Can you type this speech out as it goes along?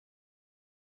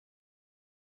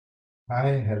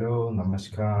Hi, hello,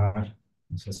 namaskar,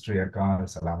 Sastriyakal,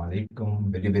 Assalamu alaikum,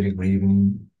 very, very good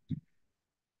evening.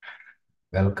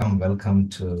 Welcome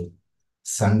to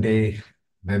Sunday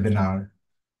webinar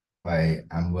by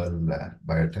Amwell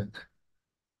Biotech.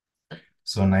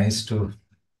 So nice to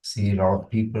see a lot of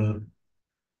people.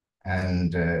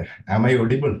 And am I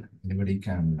audible? Anybody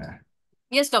can?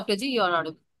 Yes, Dr. Ji, you are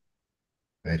audible.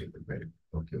 Very good, very good.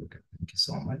 Okay, okay. Thank you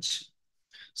so much.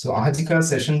 So आज का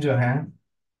session जो है,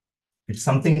 it's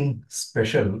something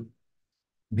special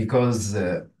because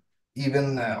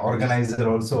even organizer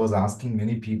also was asking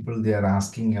many people, they are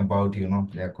asking about,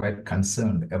 they are quite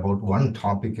concerned about one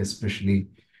topic especially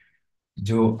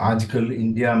जो आजकल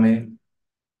India में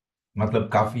मतलब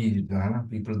काफी जो है ना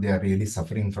people they are really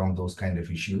suffering from those kind of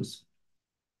issues.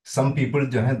 Some people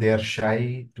जो है they are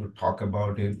shy to talk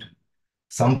about it.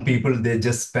 Some people they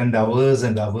just spend hours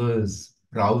and hours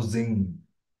browsing,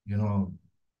 you know,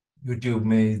 YouTube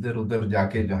में इधर उधर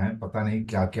जाके जो है पता नहीं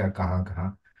क्या क्या कहाँ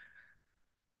कहाँ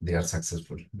they are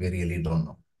successful. We really don't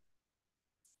know.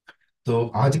 तो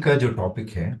आज का जो टॉपिक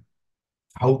है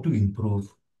how to improve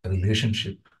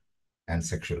relationship and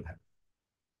sexual health.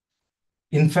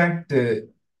 In fact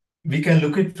we can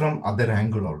look it from other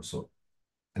angle also,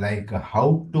 like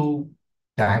how to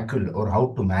tackle or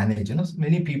how to manage.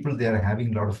 Many people they are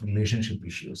having a lot of relationship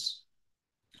issues.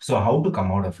 So how to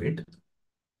come out of it?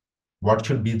 What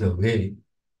should be the way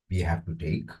we have to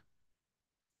take?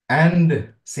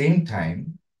 And same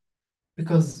time,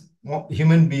 because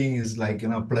human being is like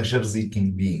pleasure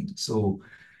seeking being. So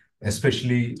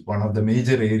especially one of the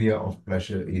major area of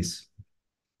pleasure is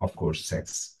of course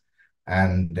sex.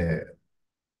 And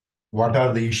what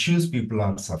are the issues people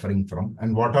are suffering from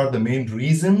and what are the main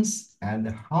reasons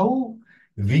and how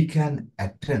we can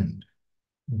attend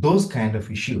those kind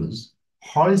of issues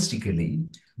holistically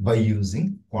by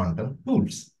using quantum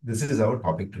tools. This is our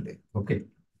topic today. Okay.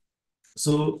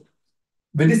 So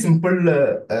very simple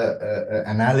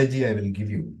analogy I will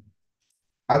give you.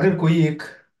 अगर कोई एक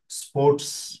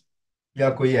sports या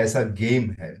कोई ऐसा game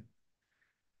है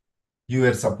you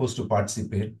are supposed to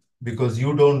participate because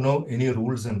you don't know any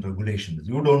rules and regulations.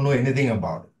 You don't know anything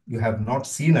about it. You have not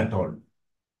seen at all.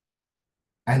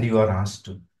 And you are asked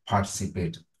to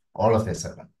participate all of a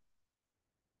sudden.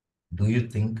 Do you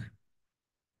think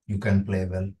you can play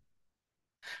well?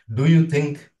 Do you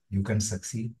think you can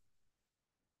succeed?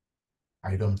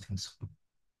 I don't think so.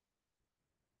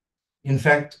 In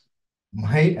fact,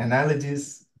 my analogy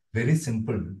is very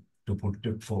simple to put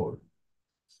it forward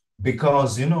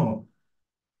because,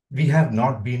 we have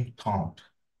not been taught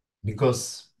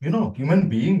because human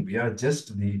being we are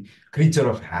just the creature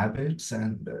of habits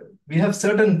and we have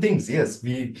certain things, yes,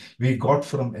 we got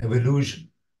from evolution,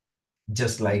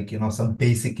 just like some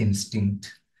basic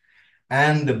instinct,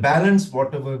 and the balance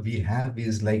whatever we have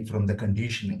is like from the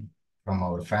conditioning, from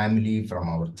our family, from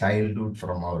our childhood,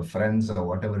 from our friends or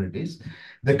whatever it is,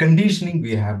 the conditioning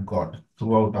we have got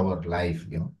throughout our life,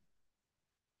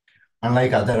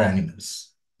 unlike other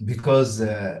animals, because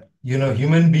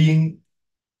human being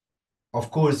of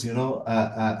course,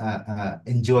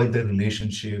 enjoy the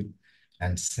relationship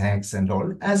and sex and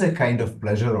all as a kind of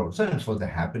pleasure also and for the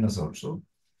happiness also.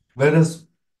 Whereas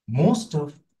most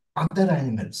of other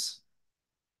animals,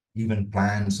 even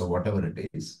plants or whatever it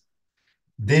is,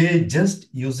 they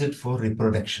just use it for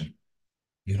reproduction,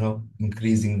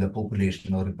 increasing the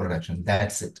population or reproduction.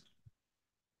 That's it.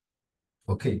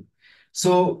 Okay.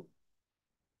 So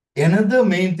another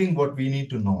main thing what we need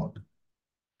to note,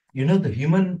 the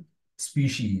human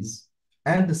species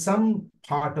and some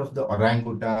part of the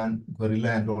orangutan, gorilla,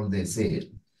 and all they say,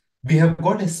 we have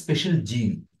got a special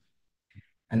gene,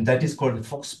 and that is called the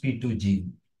FOXP2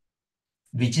 gene,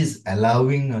 which is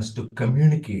allowing us to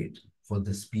communicate for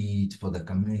the speech, for the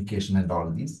communication, and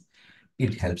all these.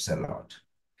 It helps a lot.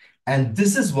 And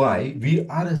this is why we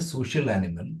are a social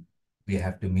animal. We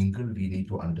have to mingle, we need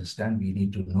to understand, we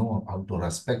need to know how to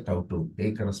respect, how to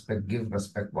take respect, give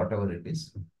respect, whatever it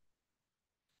is.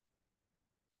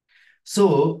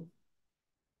 So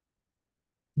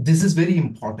this is very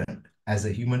important as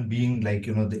a human being, like,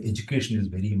 the education is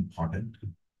very important,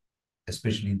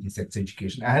 especially the sex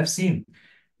education. I have seen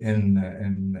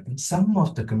in some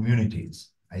of the communities,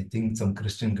 I think some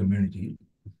Christian community,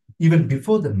 even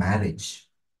before the marriage,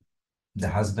 the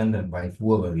husband and wife,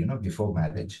 whoever, before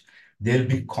marriage, they'll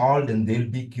be called and they'll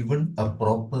be given a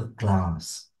proper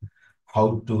class,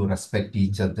 how to respect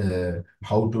each other,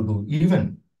 how to do,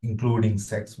 even including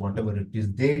sex, whatever it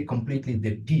is, they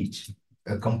teach.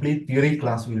 A complete theory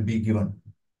class will be given.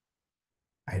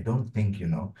 I don't think,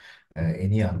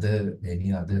 any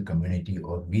other community,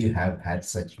 or we have had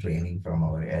such training from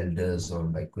our elders or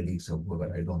by colleagues or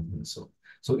whoever. I don't think so.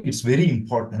 So it's very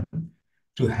important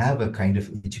to have a kind of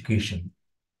education,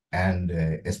 and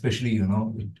especially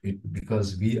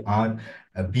because we are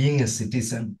being a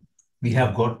citizen, we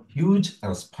have got huge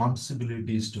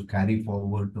responsibilities to carry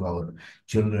forward to our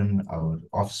children, our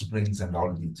offsprings, and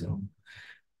all these.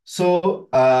 So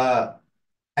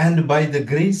and by the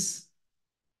grace,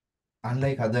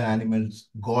 unlike other animals,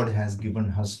 God has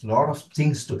given us a lot of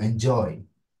things to enjoy,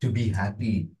 to be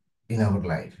happy in our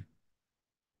life.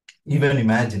 Even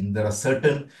imagine there are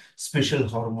certain special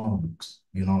hormones,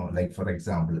 like for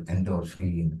example,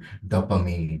 endorphin,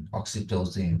 dopamine,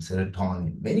 oxytocin,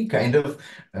 serotonin, many kind of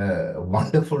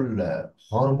wonderful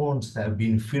hormones have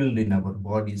been filled in our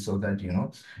body so that,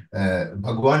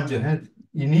 Bhagwan jo hai,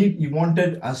 he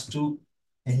wanted us to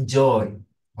enjoy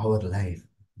our life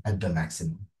at the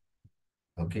maximum.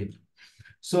 Okay.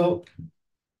 So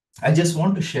I just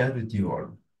want to share with you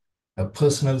all a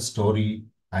personal story.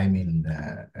 I mean,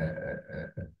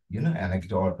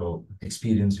 anecdote or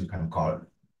experience you can call.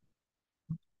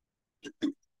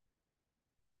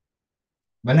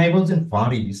 When I was in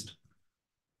Far East,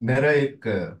 मेरा एक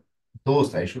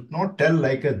दोस्त, I should not tell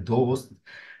like a dost,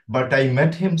 but I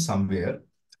met him somewhere.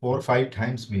 4 or 5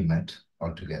 times we met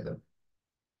altogether.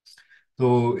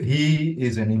 So he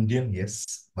is an Indian,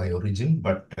 yes, by origin,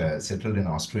 but settled in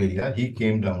Australia. He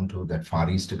came down to that Far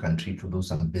East country to do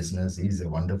some business. He's a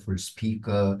wonderful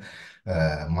speaker,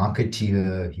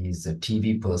 marketeer. He's a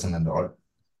TV person and all.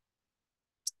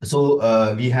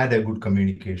 So we had a good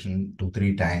communication 2,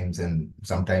 3 times, and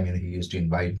sometime he used to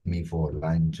invite me for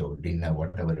lunch or dinner,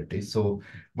 whatever it is. So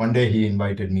one day he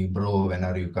invited me, bro, when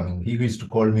are you coming? He used to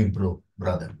call me bro,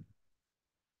 brother.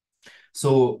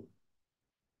 So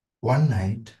one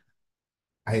night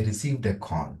I received a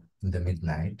call in the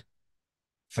midnight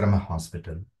from a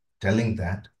hospital telling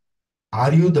that,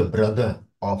 are you the brother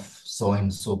of so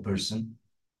and so person?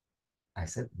 I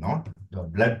said, not the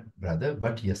blood brother,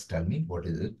 but yes, tell me, what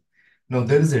is it? No,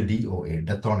 there is a DOA,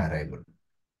 death on arrival.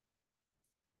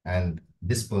 And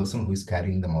this person who is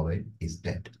carrying the mobile is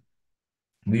dead.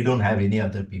 We don't have any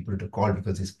other people to call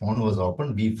because his phone was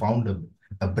open. We found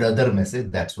a brother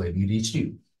message. That's why we reached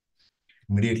you.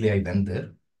 Immediately I went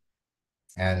there,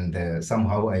 and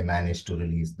somehow I managed to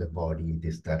release the body,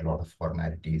 that lot of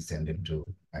formalities, send him to,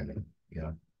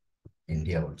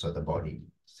 India also, the body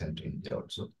sent to India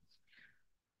also.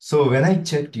 So when I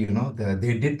checked,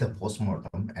 they did the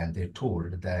postmortem and they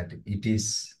told that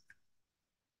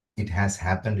it has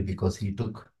happened because he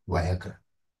took Viagra.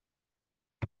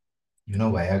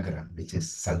 Viagra, which is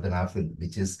sildenafil,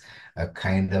 which is a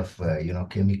kind of,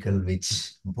 chemical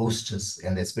which boosts us,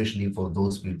 and especially for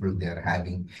those people, they are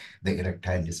having the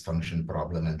erectile dysfunction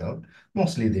problem and all.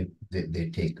 Mostly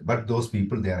they take, but those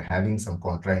people, they are having some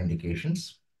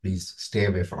contraindications. Please stay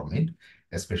away from it,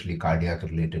 especially cardiac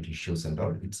related issues and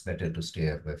all. It's better to stay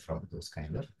away from those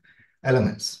kind of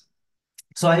elements.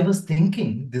 So I was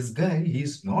thinking, this guy,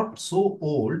 he's not so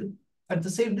old. At the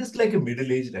same, just like a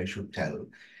middle-aged, I should tell.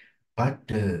 But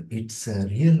it's a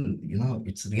real,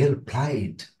 it's real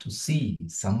plight to see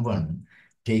someone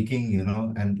taking,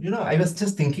 and, I was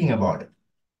just thinking about it.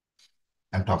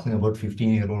 I'm talking about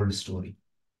 15-year-old story.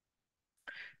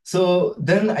 So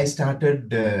then I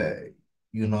started,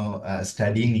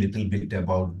 studying a little bit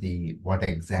about what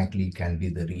exactly can be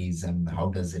the reason, how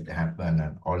does it happen,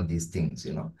 and all these things.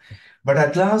 But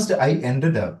at last, I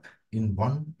ended up in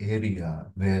one area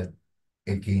where,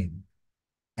 again,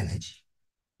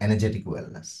 energetic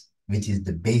wellness, which is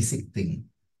the basic thing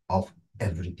of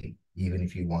everything. Even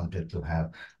if you wanted to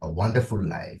have a wonderful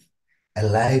life, a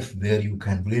life where you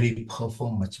can really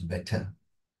perform much better,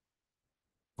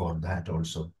 for that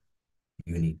also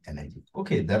you need energy.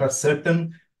 Okay, there are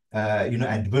certain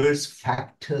adverse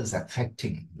factors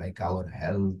affecting like our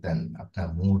health and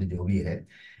apna mood jo bhi hai.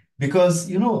 Because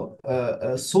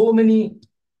so many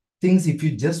things, if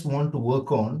you just want to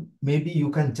work on, maybe you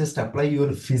can just apply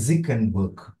your physique and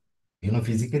work.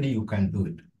 Physically you can do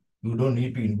it. You don't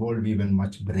need to involve even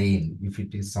much brain. If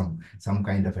it is some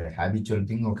kind of a habitual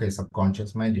thing, okay,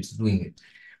 subconscious mind, it's doing it.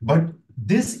 But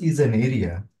this is an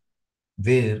area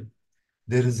where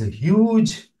there is a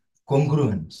huge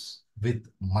congruence with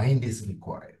mind is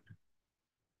required.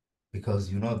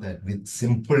 Because that with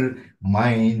simple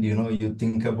mind, you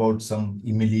think about some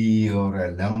imili or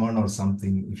a lemon or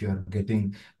something. If you are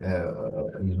getting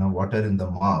water in the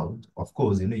mouth, of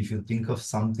course, if you think of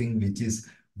something which is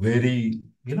very,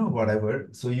 whatever,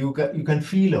 so you can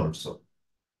feel also.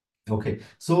 Okay,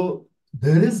 so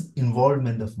there is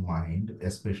involvement of mind,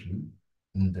 especially.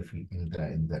 in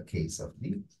the case of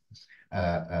the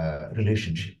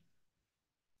relationship.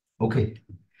 Okay.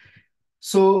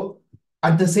 So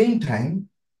at the same time,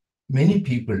 many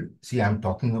people, see, I'm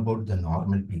talking about the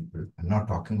normal people. I'm not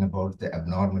talking about the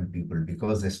abnormal people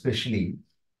because especially,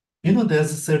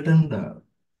 there's a certain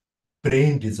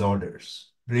brain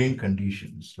disorders, brain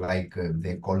conditions, like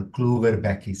they call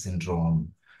Kluver-Bucy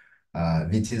syndrome,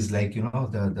 which is like,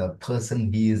 the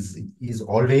person, he's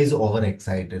always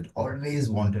overexcited, always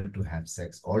wanted to have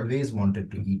sex, always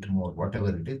wanted to eat more,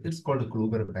 whatever it is. It's called a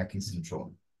Kluver-Bucy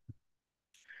syndrome.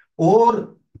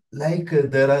 Or like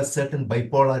there are certain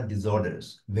bipolar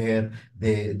disorders where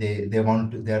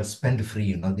they're spend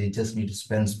free, they just need to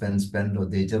spend, or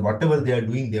they just whatever they are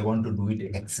doing, they want to do it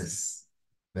in excess,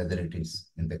 whether it is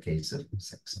in the case of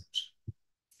sex.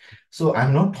 So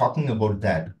I'm not talking about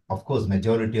that. Of course,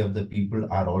 majority of the people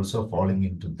are also falling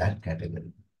into that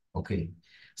category. Okay.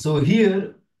 So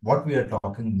here, what we are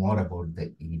talking more about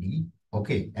the ED.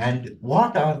 Okay. And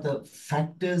what are the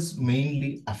factors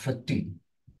mainly affecting?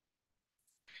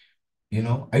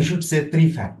 I should say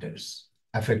three factors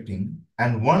affecting,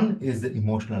 and one is the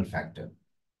emotional factor.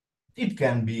 It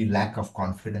can be lack of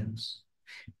confidence,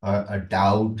 a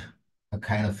doubt, a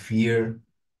kind of fear,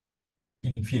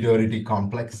 inferiority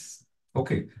complex.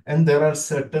 Okay, and there are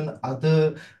certain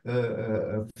other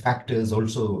factors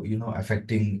also,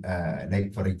 affecting,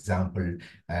 like for example,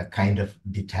 kind of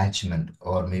detachment,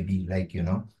 or maybe like,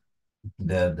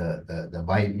 the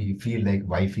wife, you feel like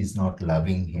wife is not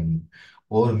loving him,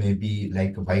 or maybe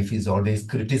like wife is always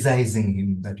criticizing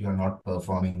him that you are not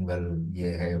performing well,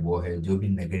 ye hai wo hai, jo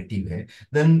bhi negative hai,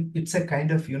 then it's a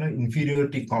kind of,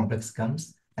 inferiority complex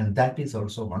comes, and that is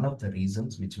also one of the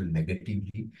reasons which will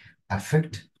negatively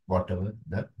affect whatever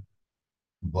the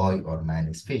boy or man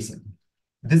is facing.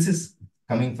 This is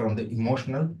coming from the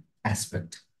emotional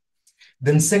aspect.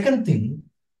 Then second thing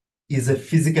is a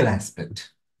physical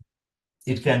aspect.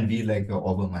 It can be like a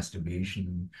over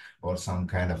masturbation, or some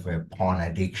kind of a porn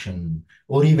addiction,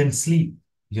 or even sleep,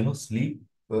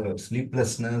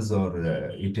 sleeplessness, or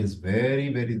it is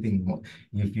very, very thing.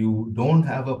 If you don't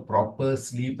have a proper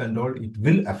sleep and all, it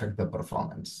will affect the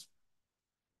performance.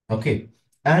 Okay.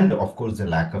 And of course, the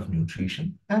lack of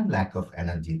nutrition and lack of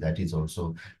energy, that is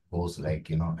also goes like,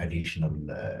 additional,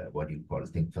 what do you call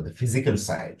thing for the physical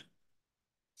side.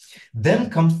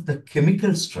 Then comes the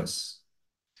chemical stress.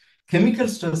 Chemical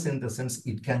stress in the sense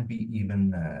it can be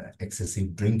even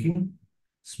excessive drinking,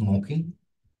 smoking,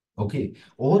 okay,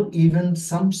 or even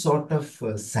some sort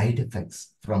of side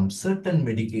effects from certain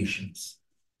medications.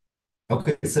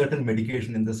 Okay, certain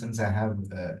medication in the sense I have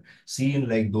seen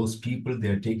like those people,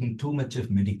 they're taking too much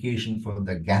of medication for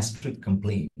the gastric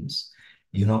complaints.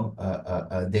 They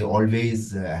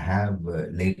always have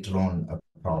later on a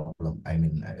problem, I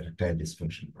mean, a erectile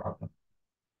dysfunction problem,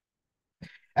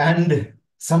 and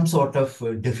some sort of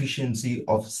deficiency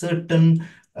of certain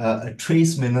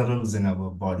trace minerals in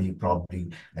our body,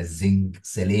 probably zinc,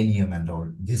 selenium, and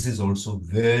all. This is also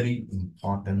very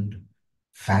important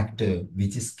factor,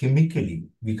 which is chemically,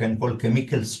 we can call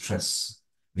chemical stress,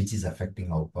 which is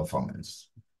affecting our performance.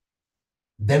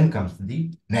 Then comes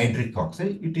the nitric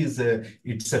oxide.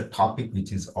 It's a topic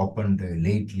which is opened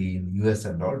lately in US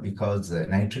and all, because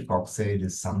nitric oxide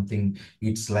is something,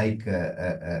 it's like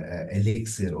a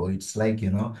elixir, or it's like,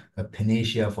 a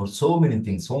panacea for so many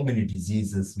things, so many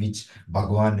diseases, which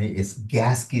Bhagwan ne is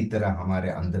gas ki tarah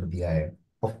hamare andar diya hai.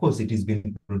 Of course, it is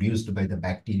being produced by the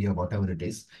bacteria, whatever it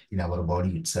is, in our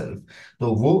body itself.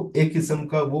 So वो एक किस्म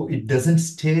का वो, it doesn't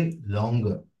stay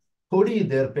longer. थोड़ी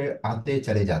देर पे आते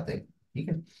चले जाते हैं.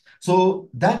 Okay. So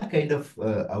that kind of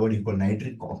what do you call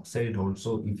nitric oxide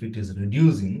also, if it is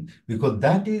reducing, because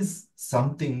that is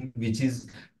something which is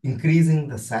increasing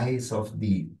the size of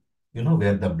the,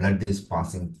 where the blood is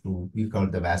passing through, we call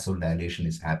the vasodilation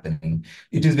is happening.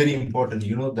 It is very important,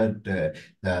 that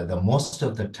the most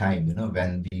of the time,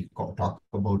 when we talk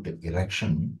about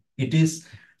erection, it is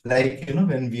like,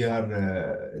 when we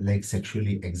are like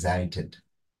sexually excited,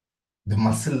 the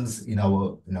muscles in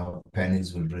our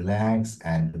penis will relax,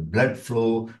 and the blood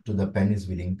flow to the penis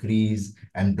will increase,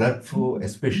 and blood flow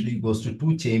especially goes to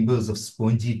two chambers of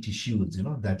spongy tissues,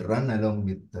 that run along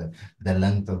with the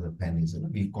length of the penis,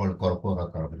 we call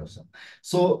corpora cavernosa.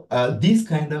 So these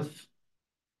kind of,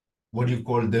 what do you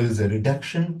call, there is a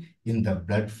reduction in the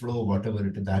blood flow, whatever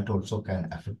it is, that also can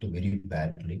affect very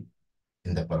badly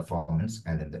in the performance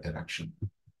and in the erection.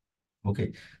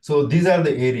 Okay, so these are the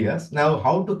areas. Now,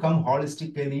 how to come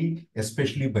holistically,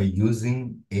 especially by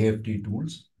using AFT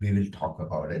tools, we will talk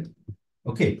about it.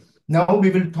 Okay, now we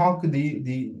will talk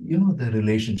the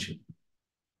relationship,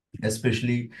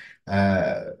 especially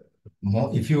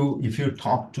if you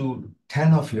talk to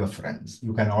 10 of your friends,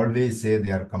 you can always say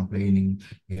they are complaining,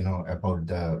 about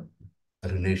the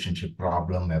relationship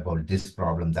problem, about this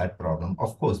problem, that problem.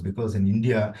 Of course, because in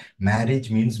India,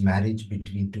 marriage means marriage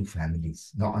between two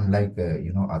families, no, unlike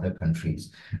other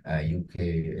countries, UK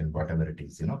and whatever it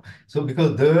is. So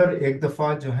because there एक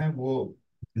दफा जो है वो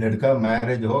लड़का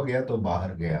marriage हो गया तो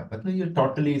बाहर गया, मतलब ये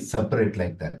totally separate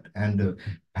like that. And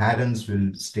parents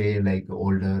will stay like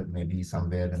older, maybe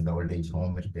somewhere in the old age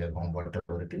home, at their home,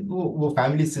 whatever it is. वो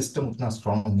family system उतना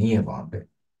strong नहीं है वहां पे,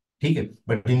 ठीक है.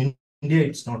 But in India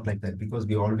it's not like that, because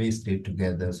we always stay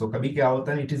together. सो कभी क्या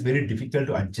होता है, it is very difficult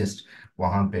to adjust.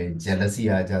 वहां पे जेलसी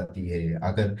आ जाती है.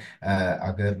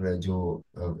 अगर जो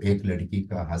एक लड़की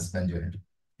का हस्बैंड जो है,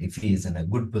 if he is in a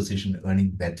good position earning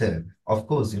better, of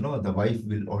course the wife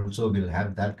will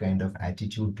have that kind of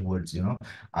attitude towards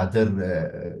other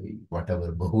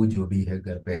whatever bahu jo bhi hai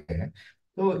घर पे है.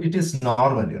 So it is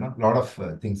normal, lot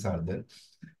of things are there.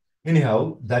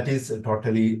 Anyhow, that is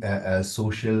totally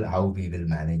social how we will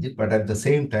manage it. But at the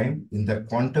same time, in the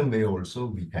quantum way also,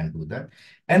 we can do that.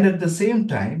 And at the same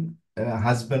time,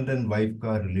 husband and wife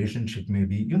ka relationship may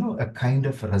be, a kind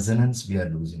of resonance we are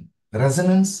losing.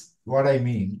 Resonance, what I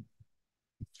mean,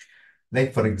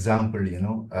 like for example,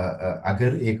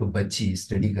 अगर एक बच्ची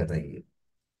study कर रही है,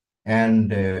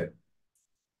 and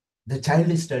the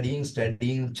child is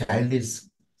studying, child is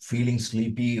feeling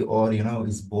sleepy, or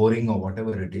is boring or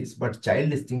whatever it is, but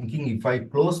child is thinking, if I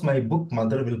close my book,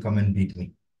 mother will come and beat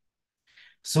me.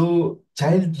 So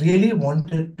child really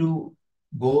wanted to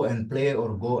go and play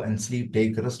or go and sleep,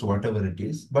 take rest, whatever it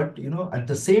is. But at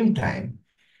the same time,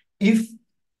 if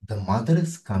the mother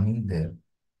is coming there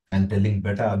and telling,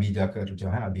 बेटा अभी जाकर जो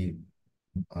है अभी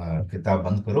किताब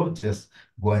बंद करो, just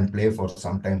go and play for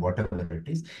some time, whatever it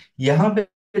is. यहाँ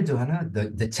पे जो है ना,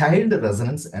 the child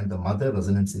resonance and the mother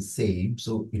resonance is same,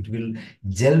 so it will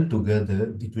gel together,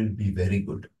 it will be very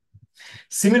good.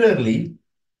 Similarly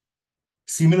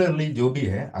similarly जो भी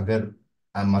है, अगर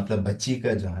मतलब बच्ची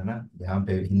का जो है ना, यहाँ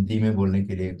पे हिंदी में बोलने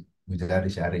के लिए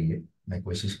गुजारिश आ रही है, मैं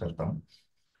कोशिश करता हूँ.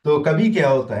 तो कभी क्या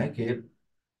होता है कि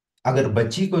अगर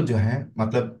बच्ची को जो है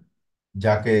मतलब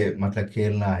जाके मतलब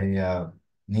खेलना है या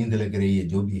नींद लग रही है,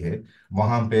 जो भी है,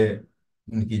 वहां पे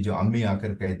उनकी जो अम्मी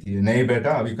आकर कहती है, नहीं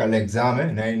बेटा अभी कल एग्जाम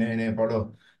है, नहीं नहीं नहीं पढ़ो,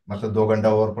 मतलब 2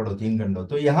 घंटा और पढ़ो, 3 घंटा.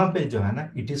 तो यहाँ पे जो है ना,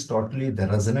 it is totally the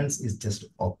resonance is just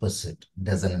opposite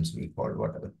डेजोनेंस we call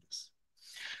what ever.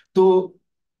 So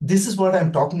this is what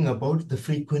I'm talking about. The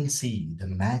frequency, the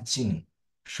matching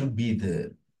should be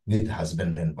the with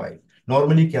husband and wife.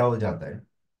 Normally क्या हो जाता है,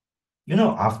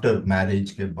 after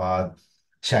marriage के बाद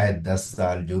शायद 10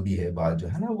 साल जो भी है बाद, जो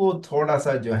है ना, वो थोड़ा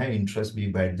सा जो है इंटरेस्ट भी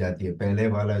बैठ जाती है, पहले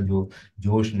वाला जो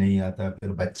जोश नहीं आता.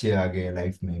 फिर बच्चे आ गए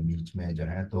लाइफ में बीच में जो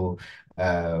है, तो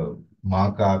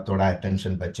माँ का थोड़ा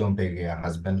अटेंशन बच्चों पे गया,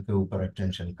 हस्बैंड के ऊपर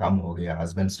अटेंशन कम हो गया.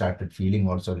 Husband started feeling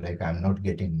also like I am not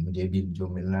getting, मुझे भी जो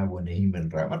मिलना है वो नहीं मिल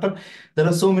रहा है. मतलब there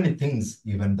are so many things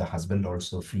even the husband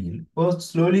also feel. वो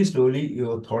स्लोली स्लोली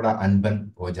थोड़ा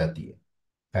अनबन हो जाती है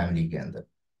फैमिली के अंदर.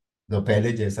 तो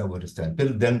पहले जैसा वो रिश्ता है,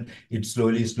 फिर then it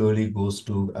slowly slowly goes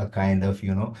to a kind of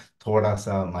थोड़ा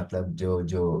सा मतलब जो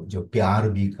जो जो प्यार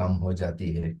भी कम हो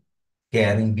जाती है,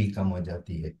 केयरिंग भी कम हो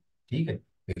जाती है. ठीक है.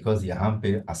 बिकॉज यहाँ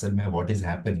पे असल में व्हाट इज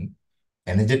हैपनिंग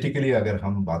एनर्जेटिकली अगर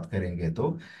हम बात करेंगे,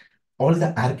 तो ऑल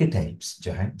द आर्केटाइप्स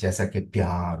जो है, जैसा कि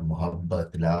प्यार,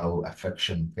 मोहब्बत, love,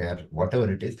 affection, care, what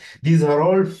ever it is, these are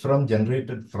all from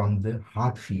generated from the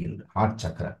heart field, heart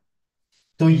चक्र.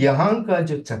 तो यहाँ का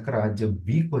जो चक्र जब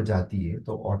वीक हो जाती है,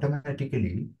 तो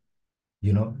automatically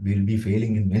will be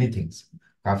Fehling in many things.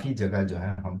 काफी जगह जो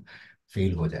है हम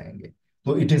फेल हो जाएंगे.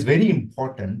 तो it is very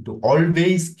important to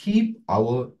always keep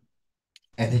our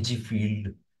energy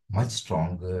field much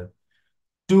stronger,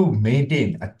 to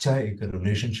maintain अच्छा एक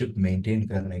रिलेशनशिप मेंटेन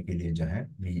करने के लिए जो है,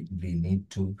 we need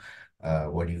to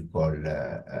what do you call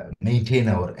maintain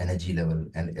our energy level,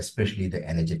 and especially the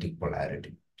energetic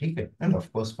polarity. ठीक है. And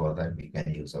of course for that we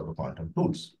can use our quantum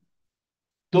tools.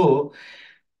 तो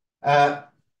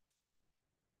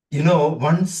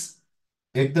once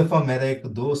एक दफा मेरा एक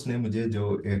दोस्त ने मुझे जो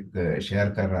एक शेयर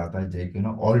कर रहा था, जो कि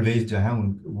ऑलवेज जो है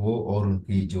वो और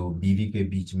उनकी जो बीवी के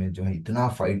बीच में जो है इतना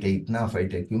फाइट है, इतना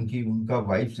फाइट है, क्योंकि उनका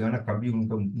वाइफ जो है ना, कभी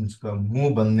उनका उसका मुंह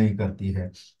बंद नहीं करती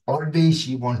है. Always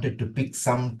she wanted to pick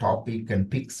some topic and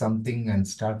pick something and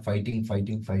start fighting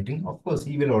fighting fighting. Of course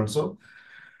he will also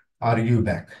argue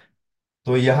back.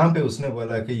 तो यहाँ पे उसने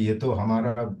बोला कि ये तो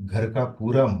हमारा घर का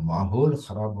पूरा माहौल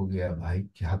खराब हो गया भाई,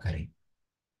 क्या करें,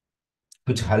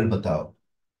 कुछ हल बताओ.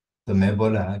 तो मैं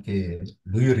बोला कि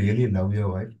do you really love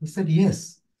your wife? He said yes.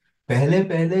 पहले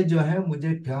पहले जो है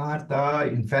मुझे प्यार था,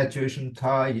 इन्फैचुएशन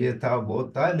था, ये था वो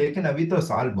था, लेकिन अभी तो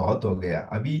साल बहुत हो गया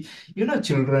अभी।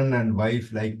 Children and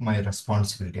wife like my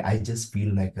responsibility, I just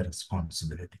feel like a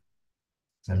responsibility.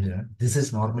 समझ रहे, this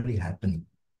is normally happening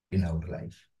in our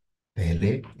life. पहले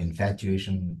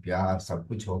इन्फैचुएशन, प्यार सब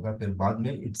कुछ होगा, फिर बाद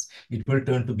में it will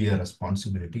turn to be a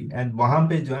responsibility, and वहां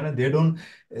पे जो है ना,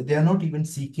 they are not even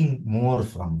seeking more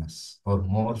from us और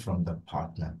more from the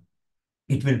partner.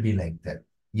 It will be like that.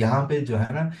 यहाँ पे जो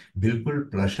है ना, बिल्कुल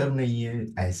प्रेशर नहीं है,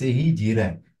 ऐसे ही जी रहे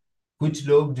हैं। कुछ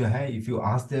लोग जो है, if you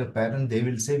ask there parent, they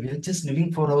will say we are just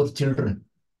living for our children,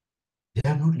 they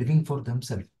are not living for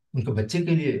themselves. उनके बच्चे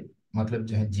के लिए मतलब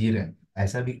जो है जी रहे हैं,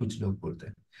 ऐसा भी कुछ लोग बोलते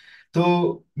हैं। तो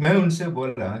मैं उनसे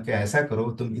बोल रहा कि ऐसा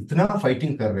करो, तुम इतना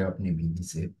फाइटिंग कर रहे हो अपनी बीवी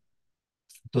से,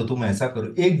 तो तुम ऐसा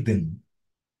करो, एक दिन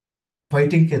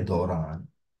फाइटिंग के दौरान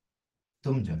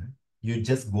तुम जो है, you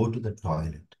just go to the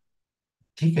toilet.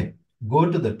 ठीक है, go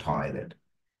to the toilet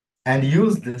and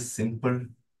use this simple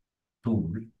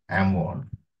tool, M1,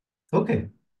 okay,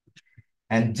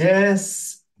 and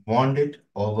just wand it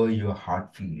over your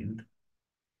heart field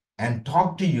and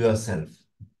talk to yourself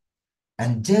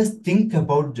and just think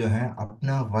about जो है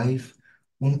अपना wife,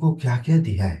 उनको क्या क्या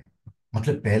दिया है।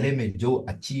 मतलब पहले में जो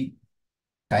अच्छी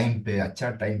टाइम पे, अच्छा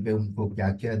टाइम पे उनको क्या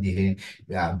क्या दिए,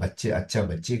 या बच्चे, अच्छा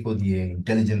बच्चे को दिए,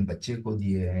 इंटेलिजेंट बच्चे को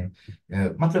दिए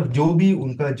हैं। मतलब जो भी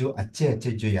उनका जो अच्छे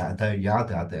अच्छे जो याद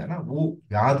आते हैं ना, वो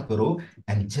याद करो।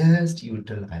 And just you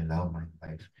tell, I love my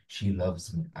wife, she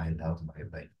loves me, I love my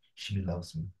wife, she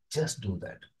loves me, just do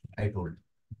that, I told.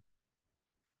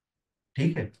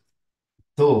 ठीक है।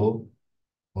 तो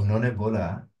उन्होंने बोला,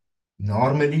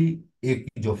 नॉर्मली एक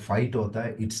जो फाइट होता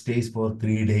है, it stage for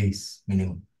 3 days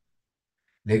minimum,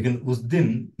 लेकिन उस दिन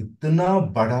इतना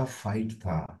बड़ा फाइट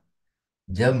था।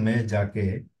 जब मैं जाके,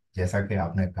 जैसा कि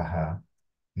आपने कहा,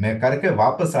 मैं करके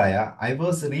वापस आया, I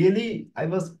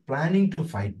was planning to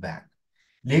fight back,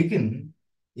 लेकिन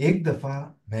एक दफा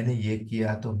मैंने ये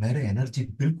किया तो मेरा एनर्जी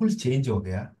बिल्कुल चेंज हो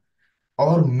गया।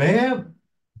 और मैं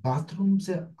बाथरूम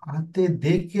से आते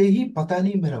देख के ही पता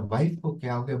नहीं मेरा वाइफ को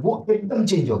क्या हो गया, वो एकदम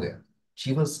चेंज हो गया।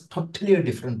 She was totally a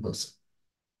different person.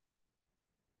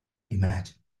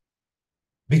 Imagine,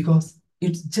 because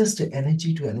it's just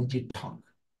energy to energy talk.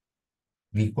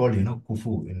 We call,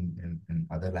 kufu in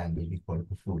other language, we call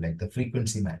kufu, like the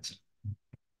frequency match.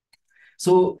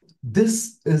 So this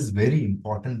is very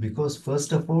important because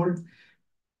first of all,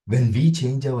 when we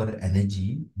change our energy,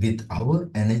 with our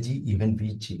energy, even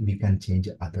we can change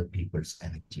other people's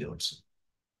energy also.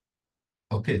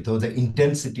 Okay, so the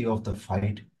intensity of the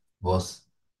fight was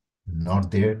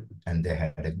not there and they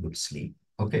had a good sleep.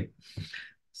 Okay,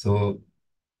 so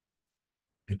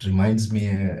it reminds me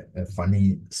a funny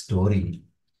story.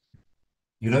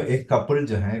 एक couple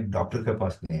जो है doctor के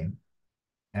पास गए,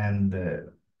 and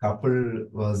couple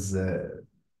was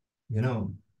you know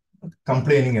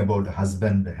complaining about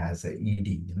husband has a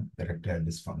ED, erectile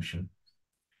dysfunction.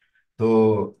 तो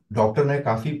doctor ने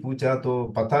काफी पूछा, तो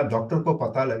पता, डॉक्टर को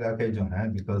पता लगा कि जो है,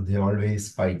 because they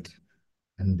always fight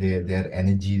and their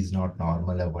energy is not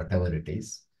normal, what ever it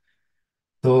is.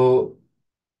 तो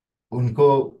उनको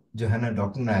जो है ना,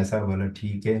 डॉक्टर ने ऐसा बोला,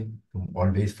 ठीक है, तुम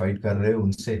ऑलवेज फाइट कर रहे हो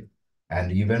उनसे,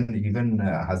 and even even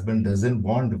husband doesn't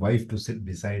want wife to sit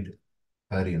beside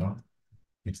her,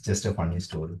 it's just a funny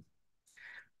story.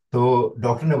 तो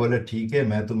डॉक्टर ने बोला, ठीक है,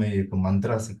 मैं तुम्हें एक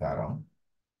मंत्रा सिखा रहा हूँ,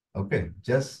 okay,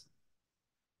 just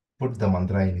put the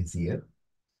Mantra in his year.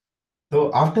 तो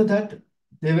after that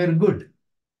they were good,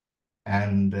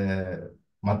 and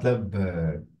मतलब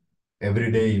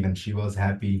every day even she was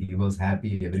happy, he was happy,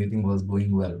 everything was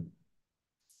going well.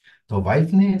 तो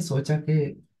वाइफ ने सोचा कि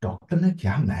डॉक्टर ने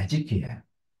क्या मैजिक किया है।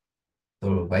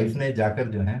 तो वाइफ ने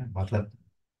जाकर जो है, मतलब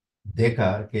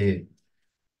देखा कि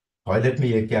टॉयलेट में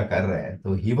ये क्या कर रहा है।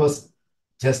 तो he was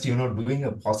just doing a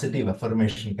positive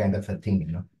affirmation kind of a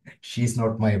thing, she is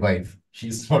not my wife, she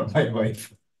is not my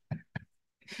wife,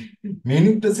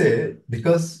 meaning to से,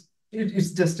 because it's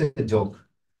just a joke.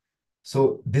 So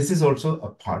this is also a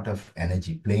part of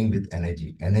energy, playing with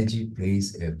energy. Energy plays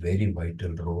a very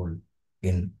vital role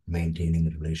in maintaining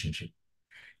relationship.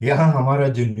 यहाँ हमारा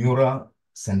जो Neura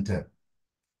centre,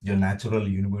 जो natural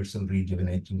universal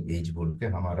rejuvenating as बोल के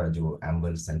हमारा जो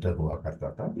एम्बल centre हुआ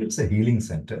करता था, इट्स अ हीलिंग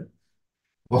सेंटर।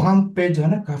 वहां पे जो है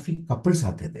ना, काफी कपल्स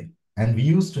आते थे, and we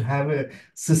used to have a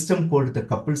system called the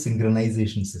couple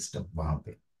synchronisation system वहां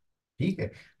पे। ठीक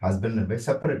है, हस्बैंड एंड वाइफ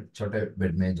सेपरेट छोटे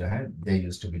बेड में जो है, they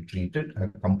used to be treated,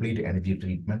 complete energy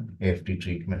treatment, AFT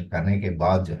treatment करने के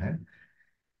बाद जो है,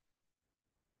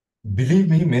 believe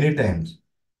me, many times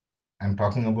I am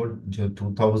talking about जो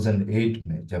 2008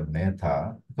 में जब मैं था,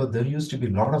 तो there used to be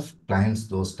lot of clients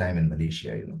those time in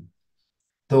Malaysia,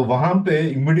 तो वहां पे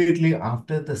immediately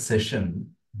after the session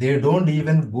they don't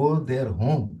even go their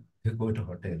home, they go to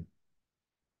hotel,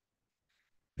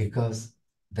 because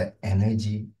the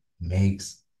energy makes,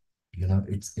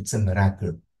 it's a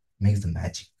miracle, makes the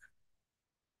magic.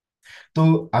 तो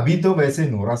अभी तो वैसे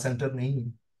Nora centre नहीं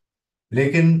है,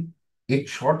 लेकिन एक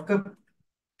शॉर्टकट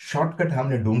शॉर्टकट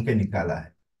हमने ढूंढ के निकाला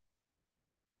है,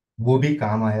 वो भी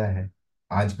काम आया है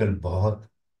आजकल बहुत।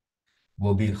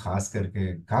 वो भी खास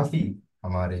करके काफी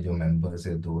हमारे जो मेंबर्स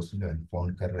है, दोस्त जो है,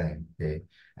 फोन कर रहे हैं कि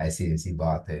ऐसी ऐसी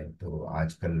बात है, तो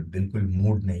आजकल बिल्कुल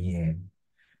मूड नहीं है,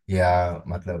 या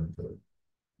मतलब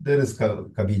देर इसका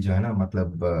कभी जो है ना,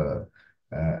 मतलब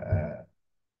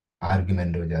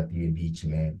आर्ग्यूमेंट हो जाती है बीच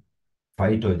में,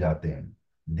 फाइट हो जाते हैं,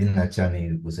 दिन अच्छा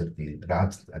नहीं गुजरती,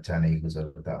 रात अच्छा नहीं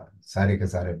गुजरता, सारे के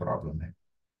सारे प्रॉब्लम है।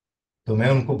 तो मैं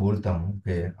उनको बोलता हूँ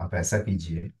कि आप ऐसा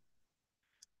कीजिए,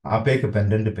 आप एक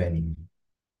पेंडेंट पहनिए,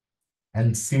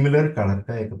 एंड सिमिलर कलर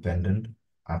का एक पेंडेंट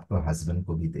आपको हस्बैंड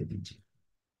को भी दे दीजिए,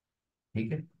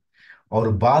 ठीक है।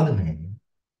 और बाद में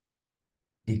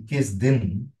 21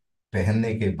 दिन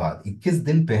पहनने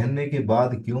के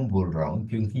बाद क्यों बोल रहा हूँ,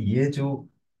 क्योंकि ये जो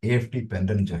एएफटी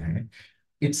पेंडेंट जो है,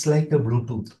 इट्स लाइक अ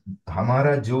ब्लूटूथ।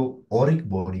 हमारा जो ऑरिक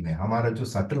बॉडी में, हमारा जो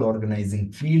सटल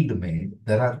ऑर्गेनाइजिंग फील्ड में,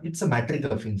 there are it's a matric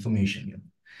of information.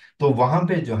 तो वहां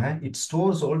पे जो है it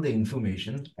stores all the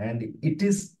information, and it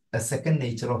is a second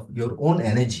nature of your own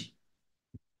energy.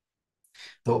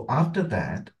 तो after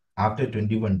that, after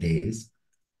 21 days,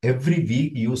 every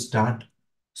week you start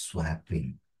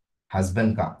swapping,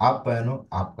 husband का आप पहनो,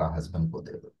 आपका हस्बैंड को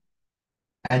दे दो,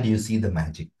 and you see the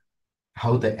magic,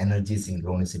 how the energy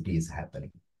synchronicity is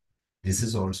happening. This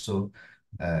is also,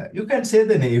 you can say,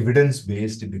 the evidence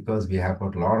based, because we have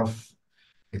got a lot of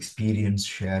experience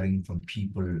sharing from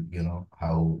people,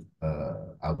 how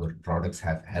our products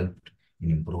have helped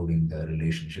in improving the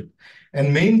relationship.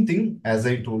 And main thing, as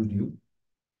I told you,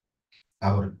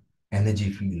 our energy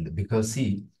field, because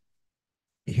see,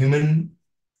 human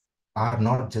are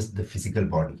not just the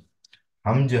physical body.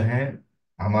 हम जो हैं,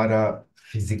 हमारा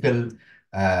physical,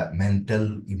 mental,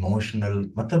 emotional,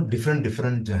 मतलब different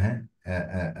different जो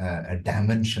हैं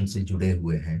dimension से जुड़े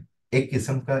हुए हैं। एक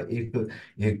किस्म का एक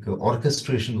एक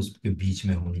ऑर्केस्ट्रेशन उसके बीच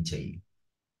में होनी चाहिए,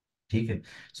 ठीक है।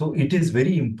 So it is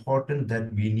very important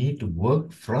that we need to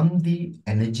work from the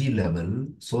energy level,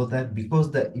 so that,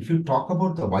 because the if you talk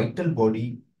about the vital body,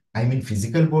 I mean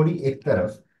physical body एक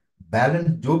तरफ, बैलेंस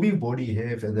जो भी बॉडी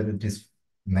है, whether it is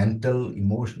mental,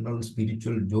 emotional,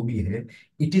 spiritual, जो भी है,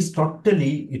 it is totally,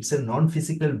 it's a non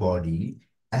physical body,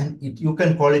 and it, you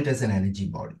can call it as an energy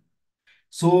body.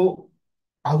 So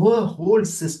our whole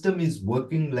system is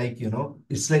working like,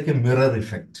 it's like a mirror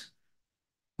effect.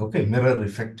 Okay, mirror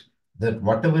effect, that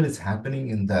whatever is happening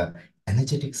in the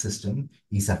energetic system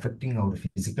is affecting our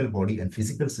physical body, and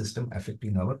physical system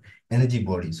affecting our energy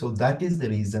body. So that is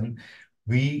the reason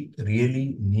we really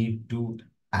need to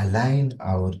align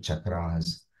our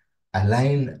chakras,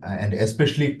 align, and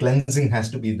especially cleansing has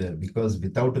to be there, because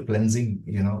without a cleansing,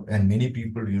 and many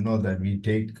people, that we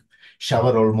take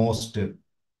shower almost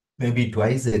maybe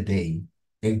twice a day,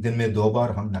 एक दिन में 2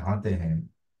 बार हम नहाते हैं,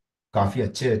 काफी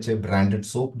अच्छे अच्छे branded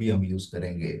soap भी हम यूज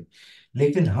करेंगे,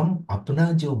 लेकिन हम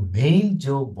अपना जो मेन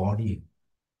जो बॉडी है,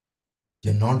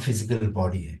 जो नॉन फिजिकल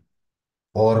बॉडी है,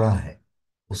 ऑरा है,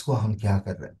 उसको हम क्या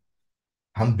कर रहे हैं?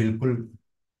 हम बिल्कुल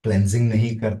क्लेंजिंग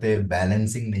नहीं करते,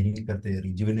 बैलेंसिंग नहीं करते,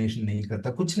 रिजुविनेशन नहीं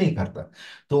करता, कुछ नहीं करता।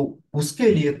 तो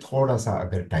उसके लिए थोड़ा सा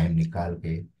अगर टाइम निकाल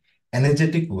के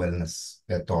एनर्जेटिक वेलनेस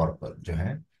के तौर पर जो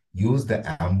है, use the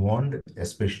M wand,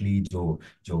 specially जो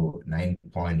जो 9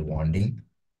 पॉइंट वॉन्डिंग,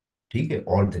 ठीक है,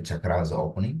 all the chakras are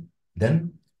opening. Then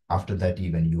after that,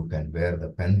 even you can wear the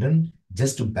pendant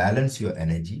just to balance your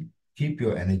energy, keep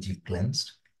your energy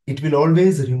cleansed. It will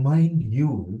always remind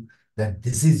you that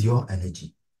this is your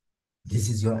energy, this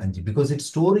is your energy, because it's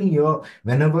storing your,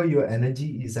 whenever your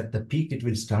energy is at the peak, it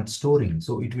will start storing,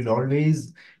 so it will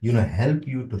always, help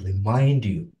you to remind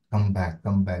you, come back,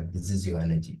 come back, this is your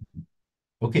energy.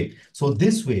 Okay, so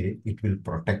this way it will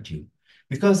protect you.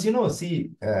 Because,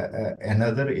 see,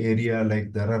 another area,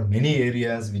 like there are many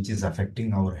areas which is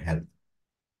affecting our health.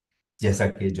 जैसा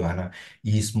कि जो है ना,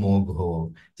 ई smoke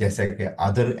हो, जैसा कि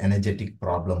other energetic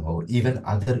problem हो, even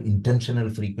other intentional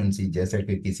frequency, जैसे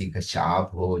कि किसी का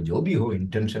शाप हो, जो भी हो,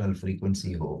 इंटेंशनल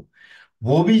फ्रीक्वेंसी हो,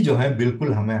 वो भी जो है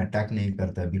बिल्कुल हमें अटैक नहीं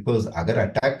करता, बिकॉज अगर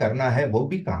अटैक करना है वो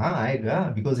भी कहाँ आएगा,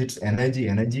 because it's energy,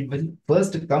 energy will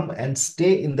first come and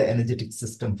stay in the energetic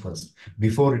system first,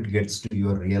 before it gets to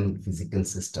your real physical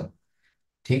system.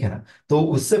 ठीक है ना। तो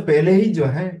उससे पहले ही जो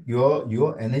है योर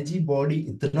योर एनर्जी बॉडी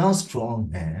इतना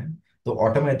स्ट्रांग है, तो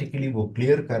ऑटोमेटिकली वो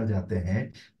क्लियर कर जाते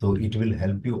हैं। तो it will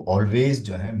help you always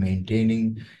जो है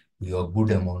maintaining your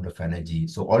good amount of energy.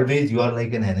 So always you are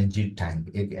like an energy tank,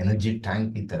 एक एनर्जी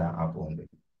टैंक की तरह आप होंगे।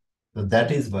 तो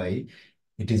that is why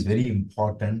it is very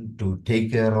important to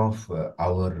take care of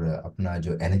our अपना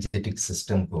जो एनर्जेटिक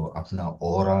सिस्टम को, अपना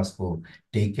ऑरास को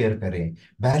टेक केयर करें।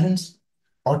 बैलेंस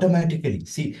ऑटोमेटिकली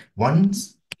सी,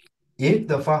 वंस एक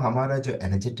दफा हमारा जो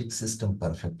एनर्जेटिक सिस्टम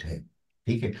परफेक्ट है,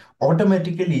 ठीक है,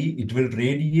 automatically it will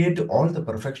radiate all the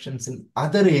perfections in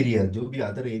other area, जो भी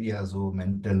अदर एरियाज हो,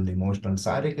 मेंटल इमोशनल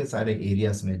सारे के सारे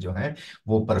एरियाज में जो है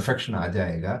वो परफेक्शन आ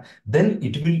जाएगा। Then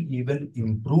it will even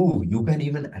improve, you can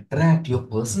even attract, your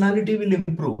personality will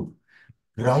improve,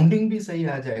 grounding भी सही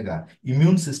आ जाएगा,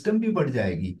 इम्यून सिस्टम भी बढ़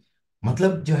जाएगी।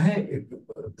 मतलब जो है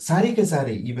सारे के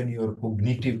सारे, even your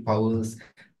cognitive powers,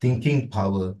 thinking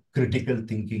power, critical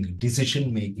thinking, decision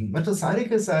making, मतलब सारे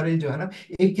के सारे जो है ना,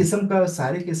 एक किस्म का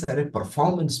सारे के सारे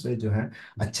परफॉर्मेंस पे जो है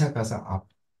अच्छा खासा आप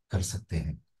कर सकते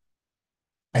हैं।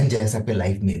 एंड जैसा कि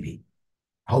लाइफ में भी,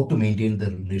 how to maintain the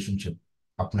relationship,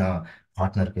 अपना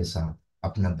पार्टनर के साथ,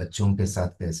 अपना बच्चों के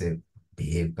साथ कैसे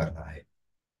बिहेव कर रहा है,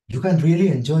 you can really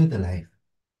enjoy the life.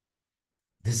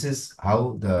 This is how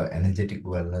the energetic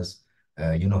wellness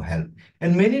help.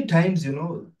 And many times,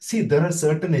 see, there are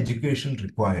certain education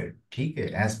required, ठीक है,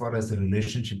 as far as the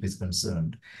relationship is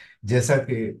concerned. जैसा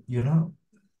कि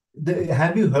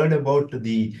have you heard about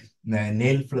the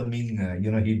Neil Fleming?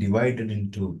 He divided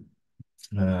into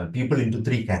people into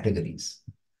three categories: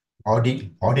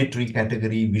 auditory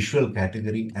category, visual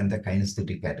category, and the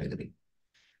kinesthetic category.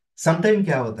 Sometime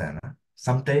क्या होता है ना,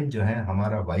 sometime जो है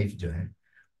हमारा wife जो है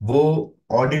वो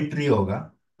ऑडिटरी होगा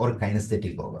और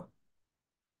काइनेस्थेटिक होगा,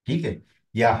 ठीक है,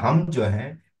 या हम जो है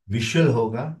विजुअल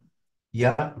होगा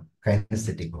या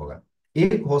काइनेस्थेटिक होगा।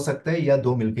 एक हो सकता है या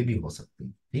दो मिलके भी हो सकते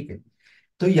हैं, ठीक है।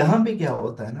 तो यहाँ पे क्या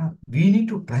होता है ना, we need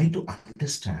to try to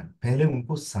understand, पहले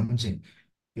उनको समझें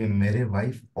कि मेरे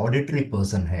वाइफ ऑडिटरी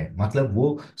पर्सन है, मतलब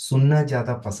वो सुनना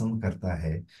ज्यादा पसंद करता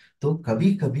है। तो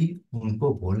कभी कभी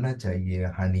उनको बोलना चाहिए,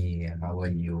 Honey how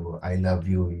are you, I love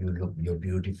you, you look, you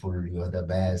beautiful, you are the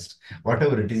best, what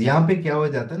ever it is. यहाँ पे क्या हो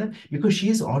जाता है ना, because she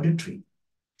is auditory,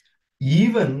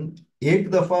 even एक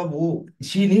दफा वो,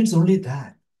 she needs only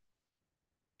that,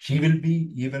 she will be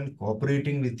even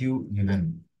cooperating with you even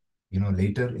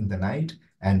later in the night.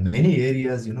 And many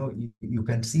areas, you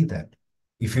can see that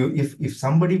if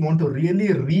somebody want to really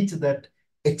reach that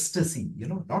ecstasy,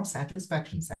 not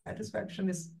satisfaction, satisfaction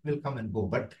is will come and go,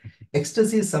 but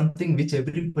ecstasy is something which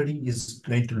everybody is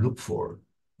trying to look for,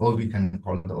 or we can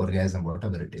call the orgasm,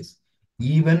 whatever it is.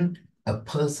 Even a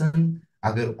person,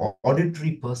 agar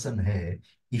auditory person hai,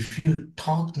 if you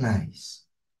talk nice,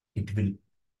 it will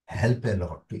help a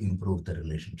lot to improve the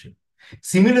relationship.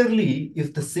 Similarly,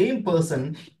 if the same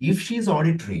person, if she is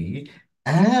auditory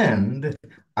and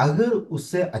अगर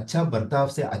उससे अच्छा बर्ताव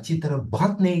से अच्छी तरह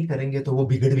बात नहीं करेंगे तो वो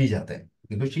बिगड़ भी जाता है,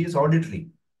 because she is auditory,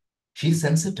 she is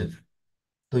sensitive.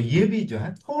 तो ये भी जो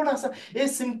है थोड़ा सा, ये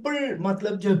सिंपल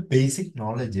मतलब जो बेसिक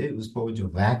नॉलेज है, उसको जो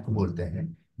वैक बोलते हैं,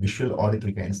 विजुअल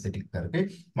ऑडिटरी काइनेस्थेटिक करके,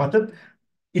 मतलब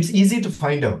it's easy to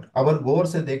find out. अगर गौर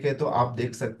से देखें तो आप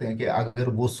देख सकते हैं कि अगर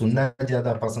वो सुनना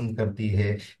ज्यादा पसंद करती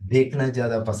है, देखना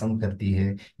ज्यादा पसंद करती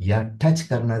है, या टच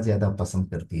करना ज्यादा पसंद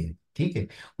करती है, ठीक है।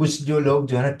 कुछ जो लोग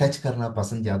जो है ना टच करना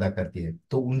पसंद ज्यादा करती है,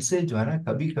 तो उनसे जो है ना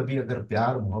कभी कभी अगर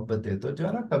प्यार मोहब्बत है तो जो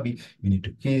है ना कभी वी नीड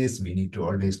टू किस, we need to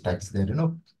always touch there,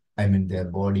 I mean their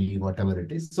body, whatever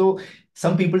it is. So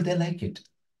some people they like it.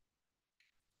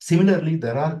 Similarly,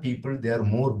 there are people, they are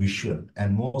more visual,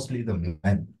 and mostly the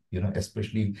men,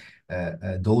 especially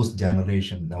those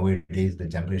generation nowadays, the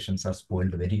generations are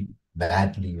spoiled very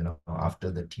badly,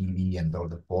 after the TV and all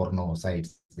the porno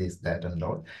sites, this, that, and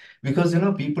all. Because,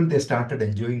 people, they started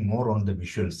enjoying more on the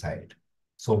visual side.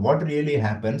 So what really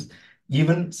happens,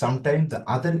 even sometimes the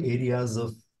other areas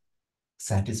of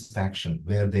satisfaction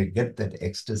where they get that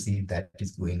ecstasy, that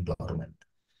is going dormant.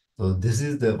 तो this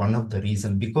is the one of the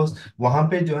reason, because वहां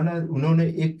पे जो है ना उन्होंने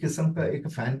एक किस्म का एक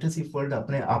फैंटेसी वर्ल्ड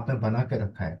अपने आप में बना के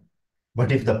रखा है।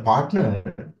 बट इफ द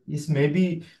पार्टनर इस में भी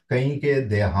कहीं के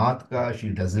देहात का, she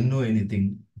doesn't know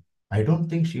anything, I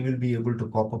don't think she will be able to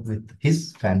cope up with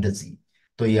his fantasy.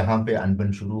 तो यहाँ पे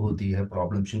अनबन शुरू होती है,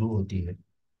 प्रॉब्लम शुरू होती है,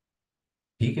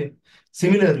 ठीक है।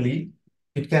 Similarly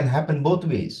it can happen both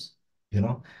ways, you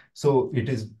know so it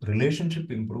is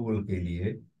relationship इंप्रूवल के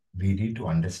लिए वी नीड टू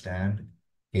अंडरस्टैंड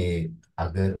कि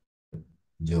अगर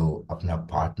जो अपना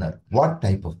partner what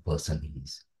type of person he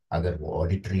is, अगर वो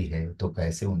ऑडिटरी है तो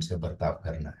कैसे उनसे बर्ताव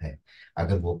करना है,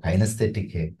 अगर वो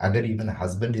काइनेस्थेटिक है, अगर even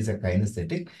husband is a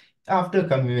kinaesthetic, after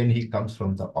coming when he comes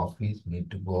from the office, you need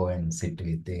to go and sit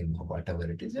with him or whatever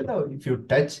it is. If you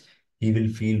touch, he will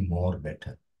feel more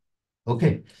better.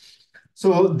 Okay.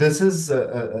 So this is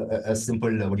a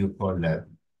simple, what do you call,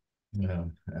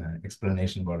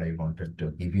 explanation what I wanted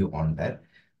to give you on that.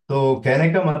 तो कहने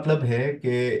का मतलब है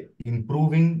कि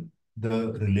improving the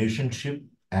relationship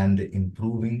and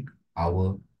improving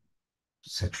our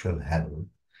sexual health,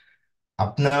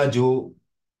 अपना जो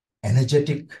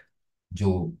energetic,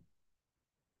 जो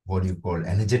what do you call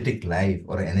energetic life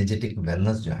और energetic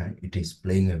wellness जो है, it is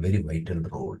playing a very vital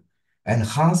role. And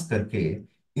खास करके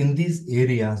in these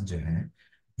areas जो है,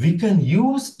 we can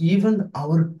use even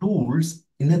our tools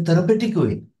in a therapeutic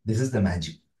way. This is the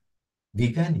magic.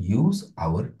 We can use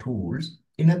our tools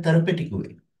in a therapeutic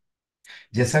way.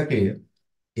 जैसा कि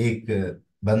एक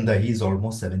बंदा, he is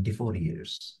almost 74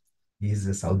 years, he is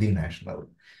a Saudi national.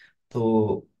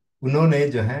 तो उन्होंने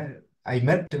जो है, I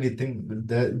met with him.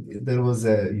 There was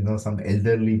some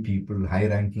elderly people,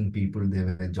 high-ranking people. They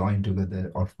were joined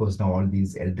together. Of course, now all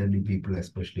these elderly people,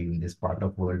 especially in this part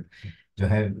of world, जो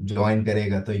है join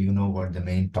करेगा तो you know what the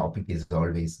main topic is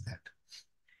always that.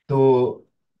 So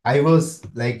I was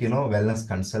like, wellness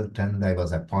consultant. I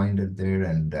was appointed there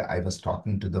and I was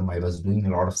talking to them. I was doing a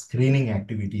lot of screening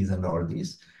activities and all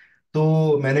these. तो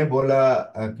मैंने बोला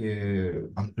कि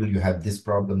uncle you have this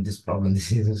problem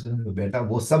this is, बेटा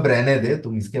वो सब रहने दे,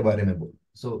 तुम इसके बारे में बोल.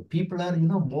 So people are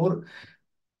more,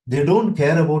 they don't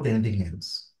care about anything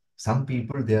else. Some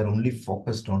people they are only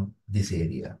focused on this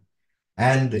area.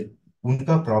 And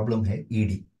उनका प्रॉब्लम है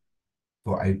ईडी.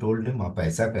 तो आई टोल्ड हिम, आप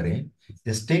ऐसा करें,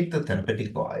 just take the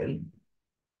therapeutic oil,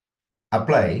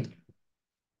 apply,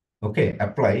 okay,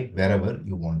 apply wherever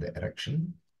you want the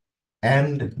erection,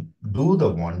 and do the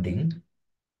wanding,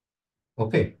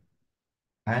 okay,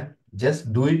 and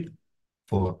just do it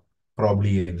for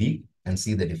probably a week and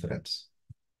see the difference.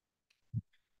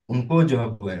 उनको जो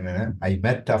है, I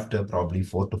met after probably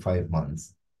 4 to 5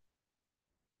 months.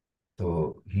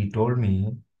 So he told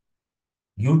me,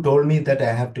 you told me that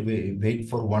I have to wait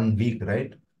for 1 week,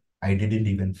 right? I didn't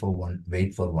even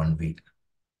wait for 1 week.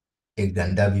 एक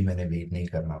घंटा भी मैंने wait नहीं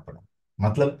करना पड़ा.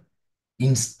 मतलब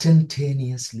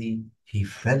instantaneously he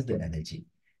felt the energy,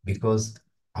 because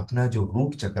अपना जो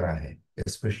root chakra है,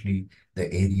 especially the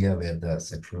area where the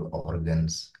sexual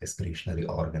organs, excretionary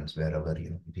organs, wherever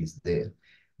it is there,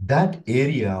 that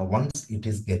area, once it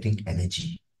is getting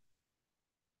energy,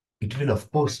 it will of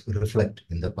course reflect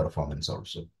in the performance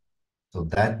also. So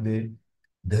that way,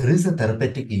 there is a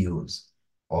therapeutic use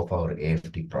of our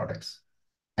AFT products.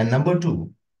 And number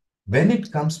two, when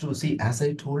it comes to, see, as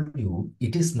I told you,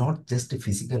 it is not just a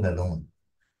physical alone,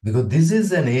 because this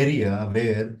is an area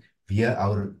where we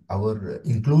are, our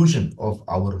inclusion of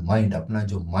our mind, अपना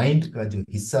जो mind का जो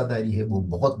हिस्सादारी है वो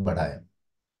बहुत बड़ा है.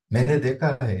 मैंने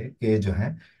देखा है कि जो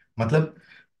है, मतलब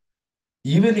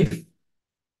even if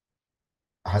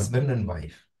husband and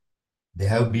wife, they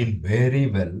have been very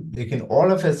well, लेकिन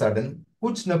all of a sudden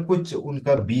कुछ ना कुछ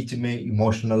उनका बीच में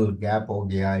इमोशनल गैप हो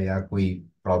गया या कोई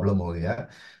प्रॉब्लम हो गया.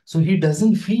 So he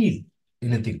doesn't feel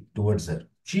anything towards her,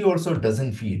 she also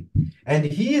doesn't feel, and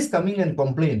he is coming and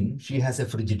complaining she has a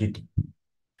frigidity,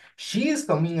 she is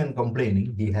coming and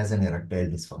complaining he has an erectile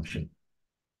dysfunction.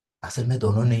 असल में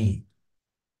दोनों नहीं,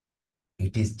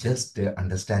 it is just a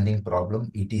understanding problem,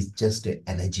 it is just a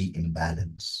energy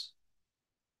imbalance.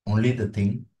 Only the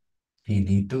thing he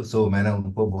need to, so मैंने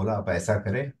उनको बोला आप ऐसा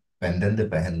करें, पेंडेंट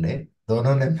पहन ले.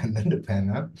 दोनों ने पेंडेंट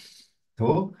पहना,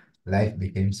 तो life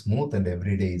became smooth and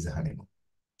every day is honeymoon.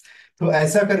 तो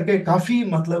ऐसा करके काफी,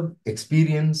 मतलब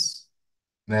एक्सपीरियंस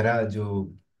मेरा जो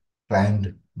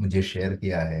क्लाइंट मुझे शेयर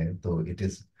किया है, तो it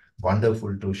is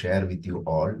wonderful to share with you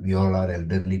all. We all are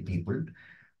elderly people,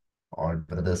 all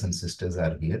brothers and sisters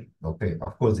are here. Okay,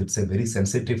 of course it's a very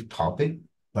sensitive topic,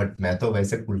 but मैं तो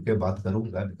वैसे खुल के बात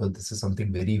करूंगा, because this is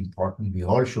something very important we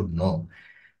all should know.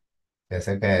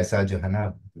 ऐसा का ऐसा जो है ना,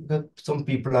 some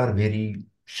people are very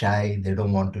shy, they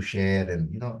don't want to share,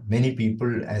 and many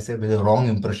people ऐसे wrong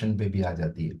impression पे भी आ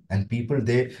जाती है, and people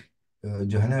they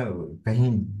जो है ना,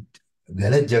 कहीं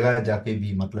गलत जगह जाके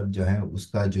भी, मतलब जो है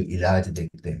उसका जो इलाज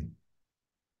देखते हैं.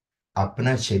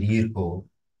 अपना शरीर को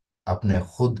अपने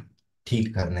खुद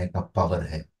ठीक करने का पावर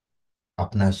है.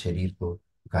 अपना शरीर को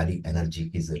काली एनर्जी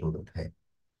की जरूरत है,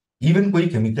 इवन कोई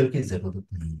केमिकल की जरूरत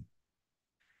नहीं है.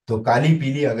 तो काली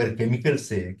पीली अगर केमिकल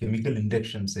से, केमिकल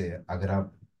इंजेक्शन से अगर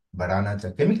आप बढ़ाना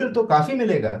चाहे, केमिकल तो काफी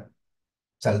मिलेगा.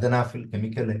 सल्दनाफिल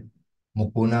केमिकल है,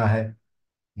 मुकुना है,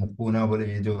 मुकुना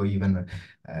बोले, ये जो इवन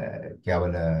क्या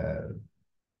बोला,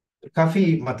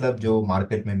 काफी मतलब जो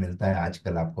मार्केट में मिलता है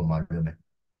आजकल, आपको मालूम है।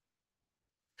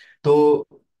 तो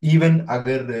इवन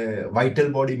अगर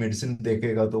वाइटल बॉडी मेडिसिन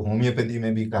देखेगा तो होम्योपैथी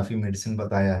में भी काफी मेडिसिन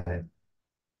बताया है।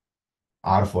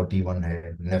 R41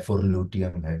 है,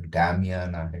 नेफोरलूटियम है,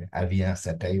 डैमियाना है, एविया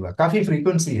सेटाइवा, काफी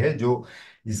फ्रीक्वेंसी है जो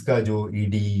इसका जो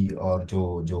ईडी और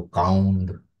जो जो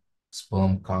काउंट,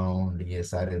 स्पर्म काउंट, ये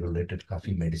सारे रिलेटेड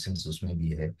काफी मेडिसिन उसमें भी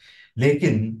है।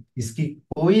 लेकिन इसकी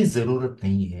कोई जरूरत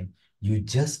नहीं है। You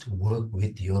just work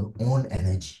with your own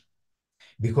energy.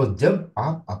 Because जब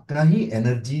आप अपना ही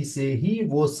एनर्जी से ही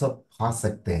वो सब खा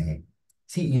सकते हैं।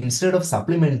 सी, इंस्टेड ऑफ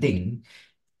सप्लीमेंटिंग,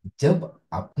 जब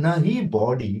अपना ही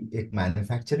बॉडी एक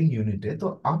मैन्युफैक्चरिंग यूनिट है तो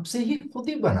आपसे ही खुद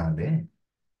ही बना लें,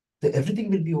 तो एवरीथिंग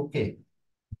विल बी ओके।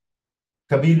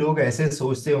 कभी लोग ऐसे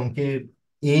सोचते हैं, उनके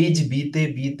एज बीते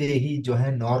बीते ही जो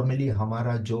है नॉर्मली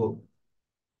हमारा जो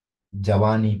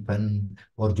जवानीपन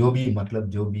और जो भी मतलब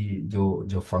जो भी जो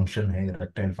जो फंक्शन है,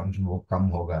 इरेक्टाइल फंक्शन, वो कम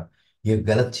होगा। ये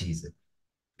गलत चीज है।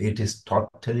 It is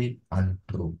totally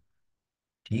untrue.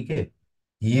 ठीक है।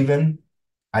 Even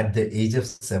at the age of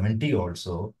 70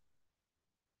 also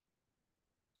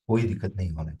कोई दिक्कत नहीं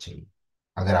होना चाहिए,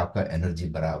 अगर आपका एनर्जी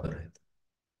बराबर है तो।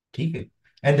 ठीक है।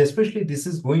 And specially this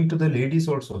is going to the ladies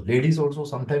also. Ladies also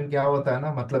sometime क्या होता है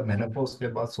ना, मतलब मेनोपॉज के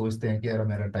बाद सोचते हैं कि यार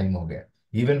मेरा टाइम हो गया।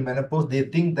 Even menopause they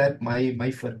think that my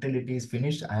my fertility is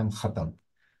finished, I am खत्म।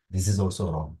 This is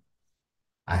also wrong.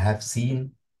 I have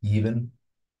seen even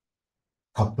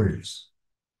couples,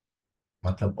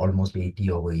 मतलब almost 80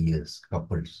 over years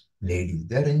couples, ladies,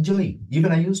 they're enjoying.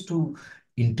 Even I used to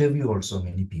interview also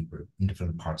many people in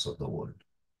different parts of the world.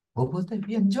 Oh, but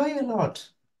we enjoy a lot.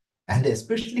 And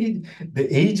especially the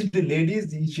aged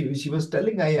ladies, she was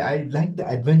telling, I like the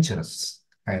adventurous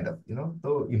kind of,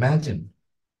 So imagine.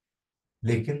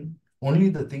 Lekin, only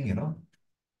the thing,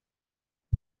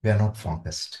 we are not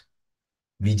focused.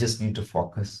 We just need to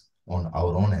focus on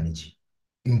our own energy,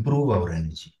 improve our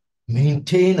energy,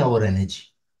 maintain our energy.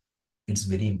 It's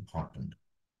very important.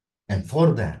 And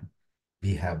for that,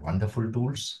 we have wonderful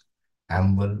tools.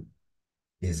 Amwell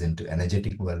is into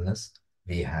energetic wellness.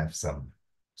 We have some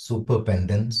super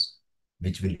pendants,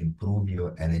 which will improve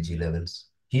your energy levels,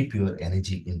 keep your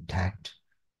energy intact,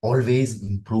 always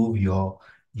improve your,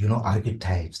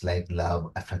 archetypes like love,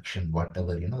 affection,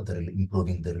 whatever,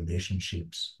 improving the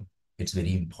relationships. It's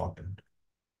very important.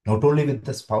 Not only with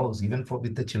the spouse, even for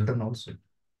with the children also.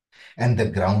 And the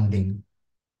grounding,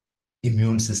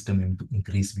 immune system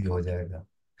increase भी हो जाएगा।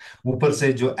 ऊपर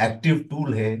से जो active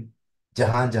tool है,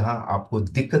 जहां जहां आपको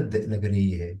दिक्कत लग रही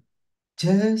है,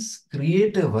 just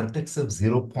create a vertex of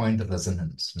 0 point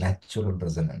resonance, natural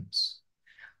resonance.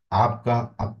 आपका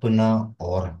अपना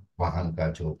और वहां का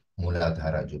जो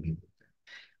मूलाधारा जो भी,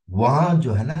 वहां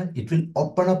जो है ना, it will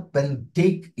open up and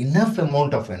take enough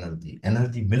amount of energy,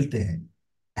 energy मिलते हैं।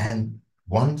 And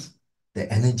once the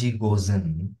energy goes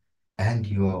in and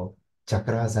your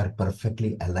chakras are perfectly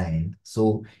aligned, so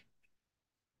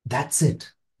that's it.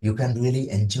 You can really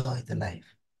enjoy the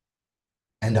life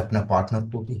and अपना partner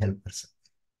को भी help कर सकते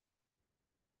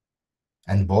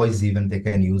हैं। And boys even they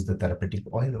can use the therapeutic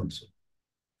oil also.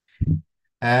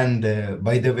 And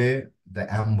by the way, the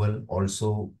Amwell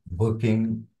also working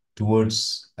towards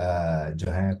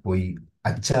जो है कोई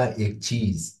अच्छा एक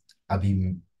चीज, अभी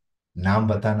नाम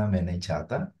बताना मैं नहीं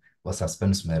चाहता, वो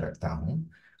सस्पेंस में रखता हूँ।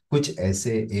 कुछ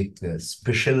ऐसे एक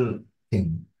स्पेशल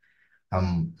थिंग हम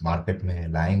मार्केट में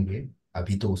लाएंगे।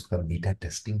 अभी तो उसका बीटा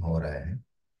टेस्टिंग हो रहा है।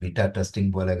 बीटा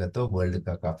टेस्टिंग बोलेगा तो वर्ल्ड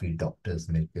का काफी डॉक्टर्स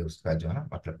मिलके उसका जो है ना,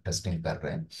 मतलब टेस्टिंग कर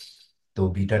रहे हैं। तो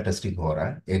बीटा टेस्टिंग हो रहा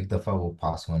है, एक दफा वो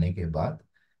पास होने के बाद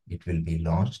it will be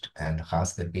launched, and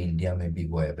खास करके इंडिया में भी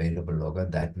वो अवेलेबल होगा।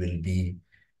 That will be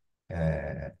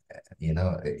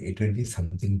it will be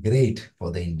something great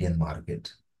for the Indian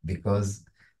market, because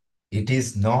it is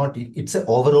not, it's a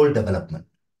overall development।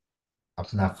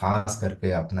 अपना खास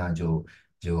करके अपना जो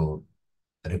जो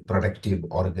रिप्रोडक्टिव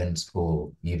ऑर्गन्स को,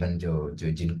 इवन जो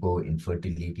जो जिनको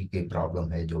इनफर्टिलिटी के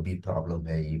प्रॉब्लम है, जो भी प्रॉब्लम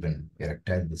है, इवन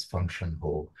इरेक्टाइल डिसफंक्शन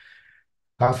हो,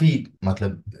 काफी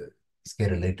मतलब इसके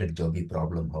रिलेटेड जो भी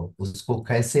प्रॉब्लम हो, उसको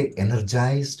कैसे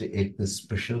एनर्जाइज्ड एक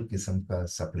स्पेशल किस्म का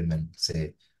सप्लीमेंट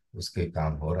से उसके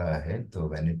काम हो रहा है। तो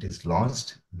when it is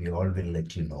launched, we all will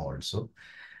let you know also.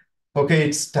 Okay,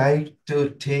 it's time to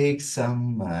take some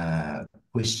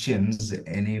questions.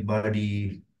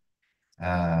 Anybody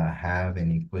have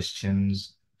any questions?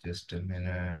 Just a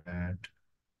minute.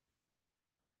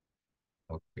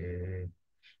 Okay.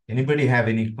 Anybody have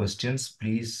any questions?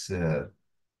 Please,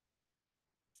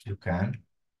 you can.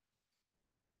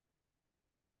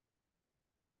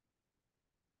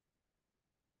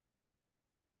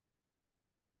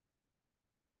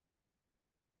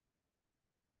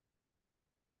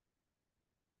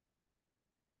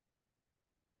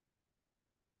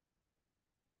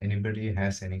 Anybody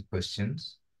has any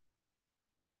questions?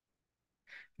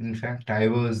 In fact, I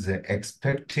was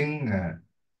expecting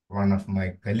one of my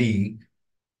colleague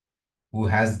who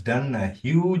has done a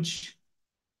huge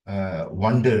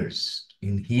wonders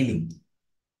in healing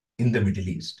in the Middle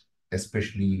East,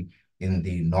 especially in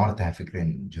the North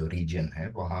African जो reason है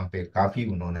वहाँ पे काफी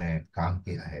उन्होंने काम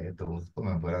किया है, तो उसको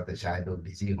मैं बोला था शायद वो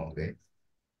बिजी होंगे,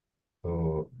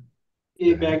 तो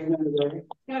ये जो है बैग में आ जाएगा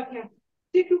क्या क्या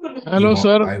ये क्यों कर he hello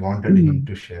sir. I wanted him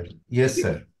to share. Yes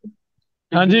sir.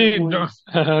 हाँ जी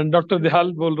डॉक्टर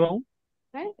दिहाल बोल रहा हूँ।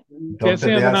 डॉक्टर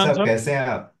कैसे हैं दयाल अदनान साहब सर? कैसे हैं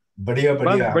आप? बढ़िया बस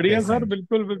बढ़िया, आप बढ़िया कैसे सर, हैं?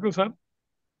 बिल्कुल बिल्कुल सर।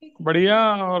 बढ़िया।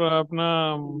 और अपना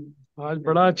आज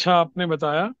बड़ा अच्छा आपने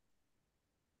बताया।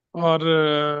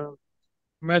 और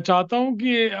मैं चाहता हूँ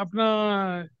कि अपना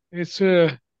इस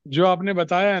जो आपने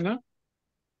बताया है ना,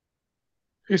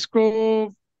 इसको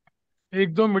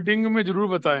एक दो मीटिंग में जरूर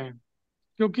बताएं।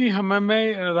 क्योंकि हम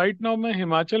मैं राइट नाउ मैं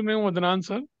हिमाचल में हूँ अदनान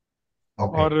सर।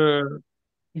 ओके। और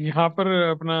यहाँ पर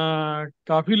अपना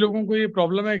काफी लोगों को ये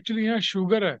प्रॉब्लम है, एक्चुअली यहाँ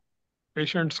शुगर है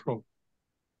पेशेंट्स को।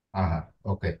 हाँ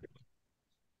हाँ ओके।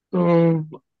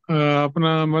 तो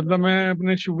अपना मतलब मैं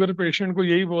अपने शुगर पेशेंट को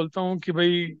यही बोलता हूँ कि भाई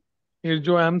ये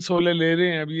जो एम 16 ले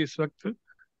रहे हैं अभी इस वक्त,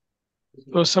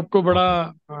 तो सबको बड़ा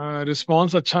ओके।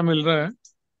 रिस्पांस अच्छा मिल रहा है।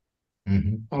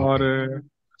 और ओके।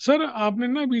 सर आपने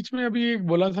ना बीच में अभी एक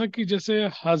बोला था कि जैसे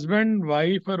हस्बैंड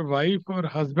वाइफ और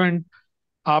हस्बैंड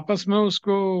आपस में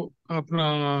उसको अपना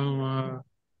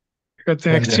कहते हैं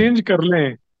पेंडेंट। एक्सचेंज कर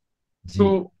लें। जी।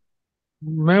 तो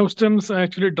मैं उस टाइम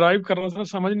एक्चुअली ड्राइव कर रहा था,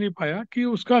 समझ नहीं पाया कि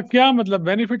उसका क्या मतलब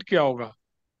बेनिफिट क्या होगा।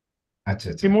 अच्छा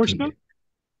अच्छा ठीक इमोशनल।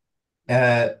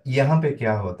 है। यहाँ पे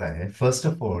क्या होता है, फर्स्ट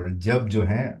ऑफ ऑल जब जो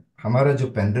है हमारा जो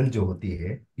पेंडेंट जो होती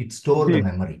है, it store the ji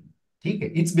memory. ठीक है,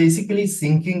 it's basically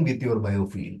sinking with your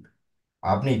biofield.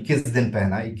 आपने 21 दिन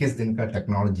पहना, 21 दिन का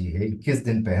टेक्नोलॉजी है, 21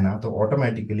 दिन पहना तो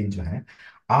ऑटोमेटिकली जो है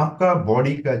आपका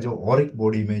बॉडी का जो ऑरिक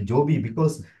बॉडी में जो भी,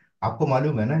 बिकॉज आपको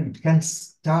मालूम है ना, it can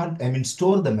start I mean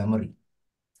store the memory.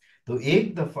 तो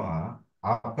एक दफा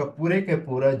आपका पूरे के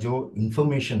पूरा जो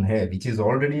इंफॉर्मेशन है विच इज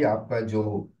ऑलरेडी आपका जो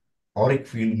ऑरिक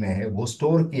फील्ड में है वो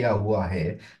स्टोर किया हुआ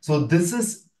है। So this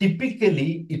is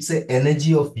typically it's a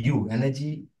energy of you,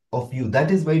 energy of you.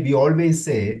 That is why we always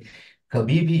say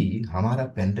कभी भी हमारा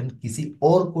पेंडेंट किसी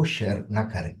और को शेयर ना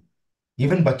करें,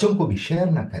 इवन बच्चों को भी शेयर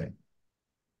ना करें,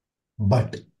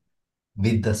 but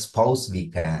with the spouse we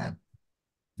can.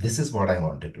 This is what I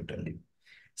wanted to tell you.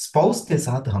 Spouse के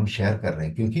साथ हम शेयर कर रहे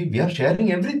हैं क्योंकि we are sharing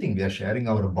everything, we are sharing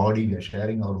our body, we are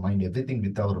sharing our mind, everything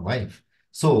with our wife.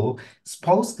 So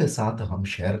spouse के साथ हम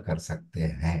शेयर कर सकते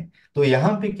हैं। तो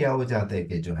यहाँ पे क्या हो जाता है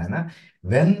कि जो है ना,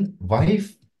 when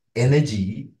wife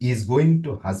energy is going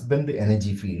to husband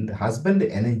energy field, husband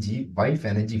energy wife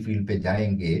energy field पे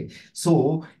जाएंगे।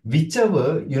 सो which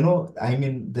ever you know I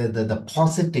mean the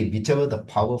positive, which ever the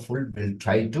powerful will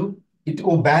try to, it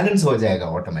वो बैलेंस हो जाएगा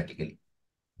automatically.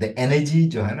 The energy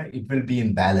जो है ना, it will be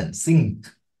in balance, sink.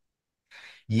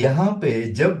 यहाँ पे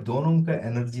जब दोनों का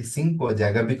एनर्जी सिंक हो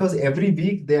जाएगा, because every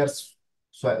week they are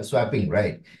swapping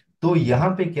right. तो यहाँ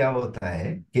पे क्या होता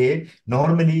है कि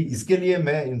नॉर्मली इसके लिए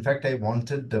मैं in fact I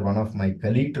wanted one of my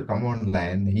colleague to come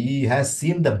online, he has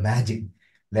seen the magic.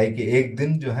 Like एक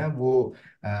दिन जो है वो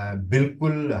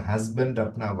बिल्कुल हस्बैंड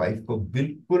अपना वाइफ को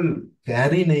बिल्कुल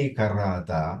कैरी नहीं कर रहा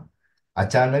था।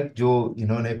 अचानक जो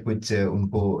इन्होंने कुछ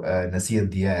उनको नसीहत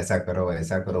दिया, ऐसा करो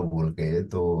ऐसा करो बोल के,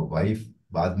 तो वाइफ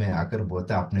बाद में आकर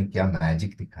बोलता आपने क्या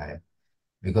मैजिक दिखाया।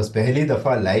 बिकॉज पहली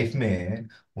दफा लाइफ में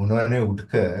उन्होंने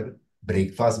उठकर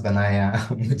ब्रेकफास्ट बनाया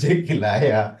मुझे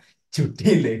खिलाया,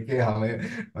 छुट्टी लेके हमें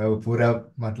पूरा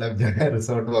मतलब जो है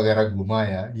रिसोर्ट वगैरह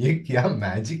घुमाया, ये क्या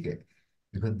मैजिक है।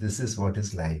 Because this is what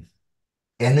is life.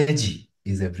 Energy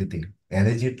is everything.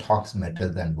 Energy talks better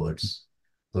than words.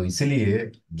 तो इसलिए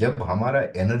जब हमारा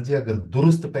एनर्जी अगर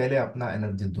दुरुस्त, पहले अपना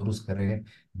एनर्जी दुरुस्त करें,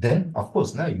 then of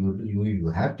course ना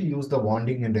you have to use the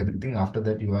bonding and everything. After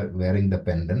that you are wearing the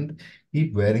pendant,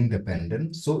 keep wearing the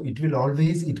pendant, so it will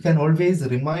always, it can always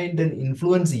remind and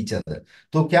influence each other.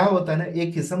 तो क्या होता है ना,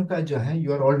 एक किस्म का जो है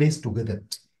you are always together,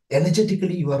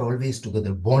 energetically you are always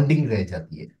together, bonding रह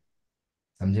जाती है।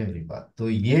 समझे मेरी बात? तो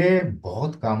ये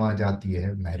बहुत काम आ जाती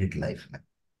है मैरिड लाइफ में,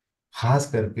 खास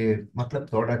करके मतलब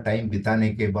थोड़ा टाइम बिताने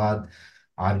के बाद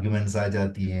आर्ग्यूमेंट्स आ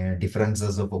जाती हैं,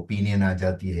 डिफरेंसेस ऑफ ओपिनियन आ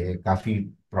जाती है, काफी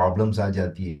प्रॉब्लम्स आ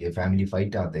जाती है, फैमिली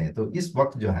फाइट आते हैं। तो इस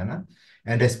वक्त जो है ना,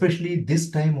 and specially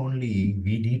this time only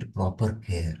we need proper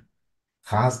care.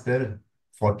 खासकर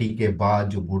 40 के बाद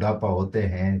जो बुढ़ापा होते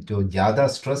हैं, जो ज्यादा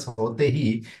स्ट्रेस होते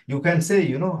ही, you can say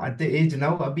at the age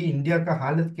now, अभी इंडिया का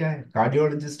हालत क्या है,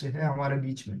 कार्डियोलॉजिस्ट है हमारे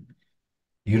बीच में,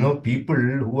 People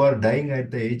who are dying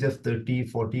at the age of 30,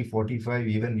 40, 45,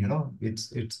 even,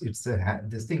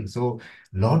 this thing. So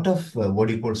lot of what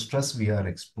do you call stress we are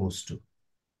exposed to.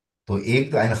 तो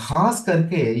एक and खास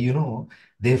करके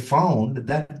they found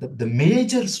that the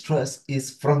major stress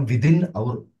is from within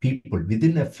our people,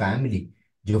 within a family.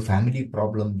 जो family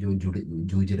problem जो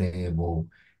जूझ रहे हैं वो,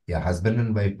 या हस्बैंड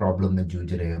एंड वाइफ प्रॉब्लम में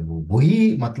जूझ रहे हैं वो,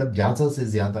 वही मतलब ज्यादा से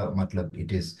ज्यादा मतलब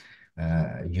it is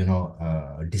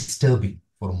disturbing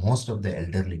for most of the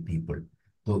elderly people.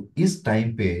 तो इस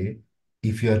टाइम पे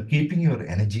if you are keeping your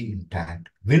energy intact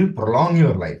will prolong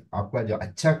your life. आपका जो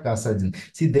अच्छा खासा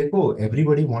सी देखो,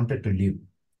 everybody wanted to live,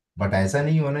 but ऐसा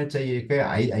नहीं होना चाहिए कि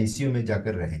आईसीयू में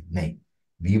जाकर रहे. नहीं,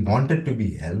 we wanted to be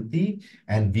healthy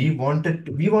and we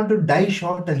want to die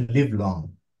short and live long.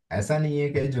 ऐसा नहीं है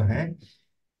कि जो है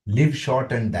live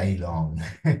short and die long.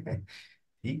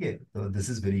 ठीक है, तो दिस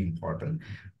इज वेरी इंपॉर्टेंट.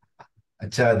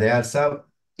 अच्छा दयाल साहब,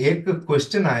 एक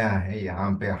क्वेश्चन आया है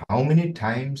यहाँ पे, how many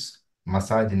times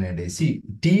massage in a day. C,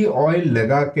 T oil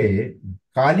लगा के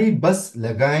काली बस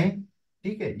लगाएं,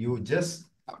 ठीक है, you just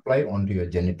apply on to your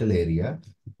genital area.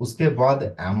 उसके बाद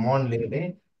एमॉन ले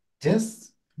लें. Just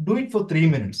do it for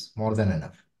 3 minutes, more than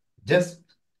enough. Just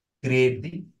create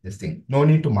this thing. No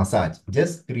need to massage.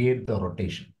 Just create the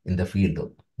rotation in the field of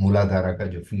मूलाधारा का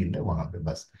जो field है वहां पे,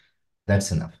 बस.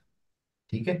 That's enough.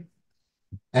 ठीक है.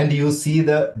 And you see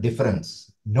the difference.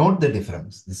 Note the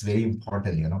difference. It's very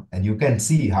important, and you can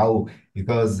see how,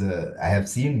 because I have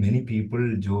seen many people,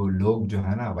 जो लोग जो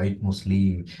है ना white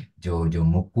मुस्ली, जो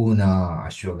मुकुना,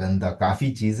 अश्वगंधा, काफी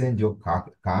चीजें जो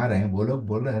खा रहे हैं, वो लोग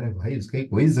बोल रहे हैं अरे भाई उसकी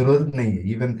कोई जरूरत नहीं है.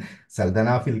 इवन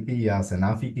सल्दनाफिल की या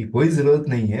सनाफी की कोई जरूरत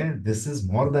नहीं है. This is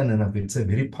more than enough. It's a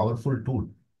very powerful tool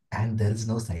and there is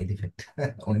no side effect.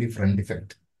 Only front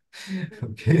effect.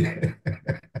 Okay.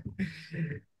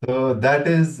 So that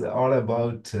is all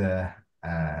about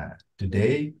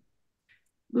today.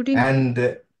 Good evening And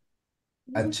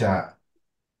अच्छा,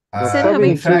 डॉक्टर सर, साहब हमें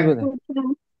in एक चीज fact,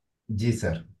 बता जी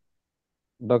sir.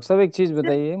 Doctor साहब एक चीज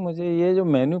बताइए मुझे, ये जो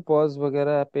मेन्यूपॉज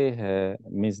वगैरह पे है,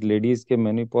 मिस लेडीज के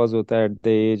मेन्यूपॉज होता है एट द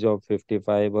एज ऑफ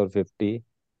 55 और 50,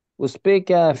 उस पे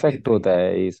क्या इफेक्ट होता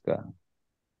है इसका?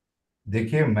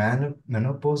 देखिए,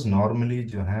 मेनोपॉज नॉर्मली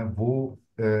जो है वो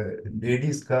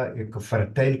लेडीज का एक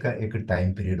फर्टाइल का एक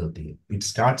टाइम पीरियड होती है. It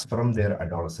starts from there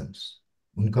adolescence.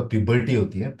 उनका प्यूबर्टी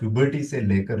होती है. प्यूबर्टी से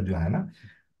लेकर जो है ना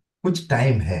कुछ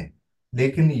टाइम है.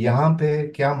 लेकिन यहाँ पे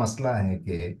क्या मसला है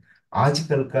कि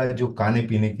आजकल का जो खाने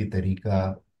पीने की तरीका,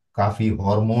 काफी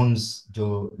हॉर्मोन्स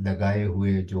जो लगाए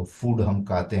हुए जो फूड हम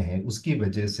खाते हैं, उसकी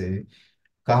वजह से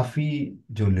काफी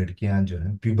जो लड़कियां जो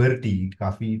है प्यूबर्टी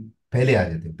काफी पहले आ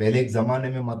जाते. पहले एक जमाने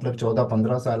में मतलब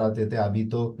 14-15 साल आते थे, अभी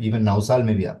तो इवन 9 साल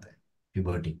में भी आता है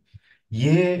प्यूबर्टी.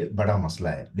 ये बड़ा मसला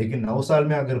है. लेकिन 9 साल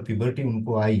में अगर प्यूबर्टी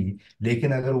उनको आई,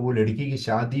 लेकिन अगर वो लड़की की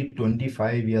शादी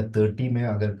 25 या 30 में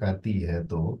अगर करती है,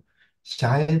 तो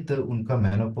शायद उनका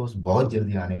मेनोपॉज बहुत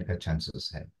जल्दी आने का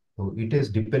चांसेस है. तो it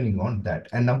is depending on that.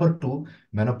 And number two,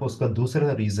 menopause का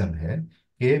दूसरा रीजन है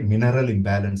कि mineral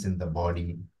imbalance in the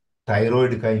body,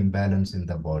 thyroid का imbalance in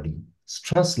the body,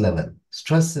 stress level.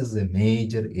 Stress is a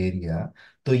major area.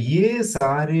 तो ये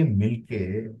सारे मिलके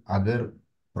अगर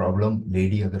प्रॉब्लम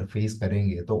लेडी अगर फेस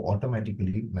करेंगे, तो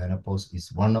automatically menopause is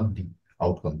one of the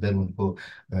outcome. फिर उनको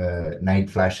नाइट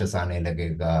फ्लैशेस आने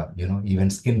लगेगा, इवन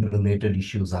स्किन रिलेटेड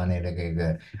इश्यूज आने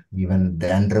लगेगा, इवन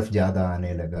डैंड्रफ ज्यादा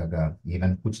आने लगेगा,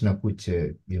 इवन कुछ ना कुछ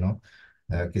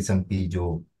किस्म की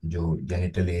जो जो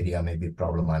जेनिटल एरिया में भी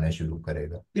प्रॉब्लम आना शुरू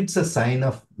करेगा. It's a sign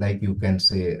of like you can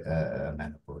say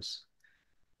menopause.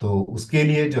 तो उसके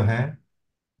लिए जो है,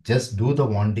 just do the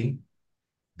वांडिंग,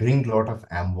 drink lot of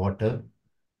M water,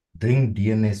 bring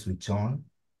DNA switch on,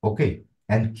 okay,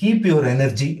 and keep your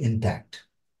energy intact,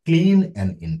 clean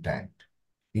and intact.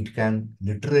 It can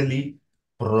literally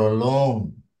prolong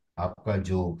आपका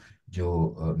जो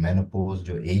जो menopause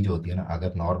जो as होती है ना,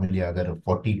 अगर नॉर्मली अगर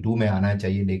 42 में आना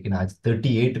चाहिए लेकिन आज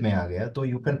 38 में आ गया, तो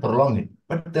you can prolong it.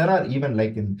 But there are even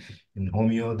like in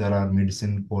homeo there are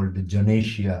medicine called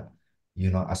जोनेशिया,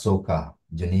 Asoka,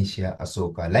 Genesia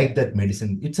Asoka, like that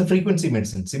medicine. It's a frequency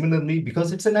medicine. Similarly,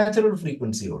 because it's a natural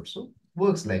frequency also,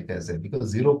 works like I said, because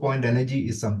 0 point energy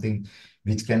is something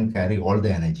which can carry all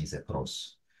the energies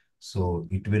across. So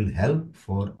it will help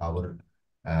for our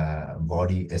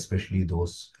body, especially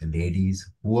those ladies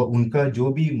वो उनका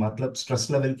जो भी मतलब stress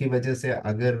level की वजह से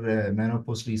अगर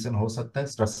menopause reason हो सकता है.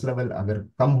 स्ट्रेस लेवल अगर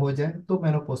कम हो जाए तो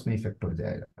मेनोपॉज में इफेक्ट हो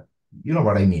जाएगा. You know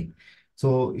what I mean.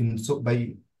 So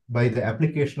by the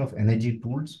application of energy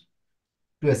tools,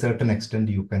 to a certain extent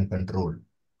you can control.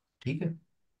 ठीक है.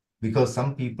 Because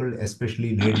some people, especially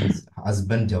ladies,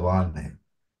 husband जवान है,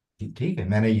 ठीक है,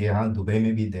 मैंने ये यहाँ दुबई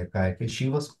में भी देखा है कि शी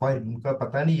वॉज क्वाइट, उनका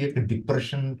पता नहीं एक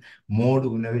depression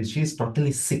mode, she is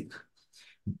totally sick.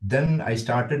 Then I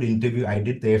started interview. I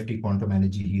did the AFT Quantum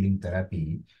Energy Healing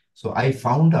Therapy. So I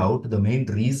found out the main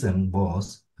reason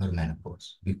was her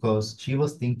menopause, because she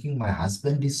was thinking my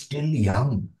husband is still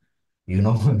young,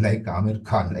 like Amir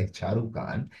Khan, like Shahrukh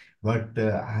Khan, but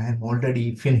I am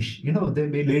already finished. The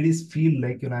way ladies feel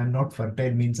like, I'm not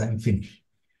fertile means I'm finished.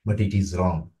 But it is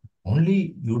wrong.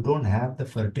 Only you don't have the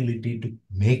fertility to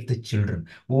make the children.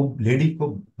 वो lady को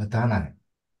बताना है.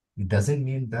 It doesn't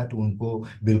mean that उनको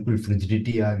बिल्कुल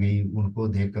फ्रिजिडिटी आ गई, उनको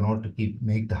they cannot keep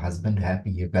make the husband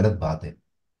happy. ये गलत बात है.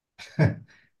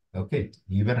 Okay,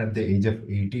 even at the age of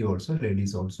 80 also,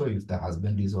 ladies also, if the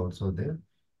husband is also there,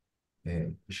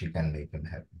 she can make him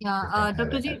happy. Yeah, They can have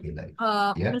Dr. a Ji, happy life.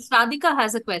 Yeah. Ms. Radhika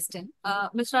has a question.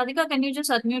 Ms. Radhika, can you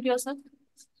just unmute yourself?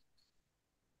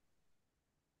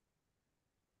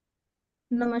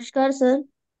 नमस्कार sir. Sir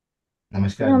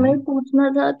नमस्कार जी. हमें पूछना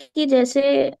था कि जैसे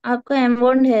आपका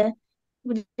एमबॉन्ड है,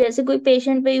 जैसे कोई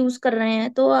पेशेंट पे यूज कर रहे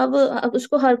हैं तो अब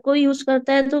उसको हर कोई यूज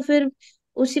करता है, तो फिर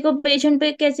उसी को पेशेंट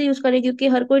पे कैसे यूज करें? क्योंकि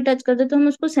हर कोई टच करता है, तो हम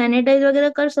उसको सैनिटाइज वगैरह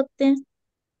कर सकते हैं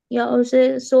या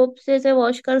उसे सोप से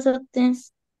वॉश कर सकते हैं?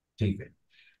 ठीक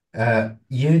है.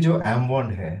 ये जो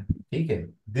एमबॉन्ड है, ठीक है,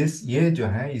 ये जो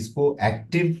है इसको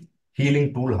एक्टिव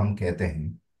हीलिंग टूल हम कहते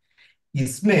हैं.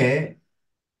 इसमें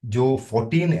जो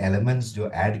 14 एलिमेंट्स जो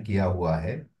ऐड किया हुआ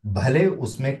है, भले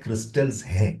उसमें क्रिस्टल्स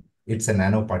है, it's a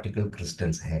nano particle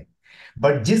crystals है,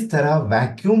 बट जिस तरह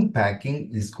वैक्यूम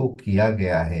पैकिंग इसको किया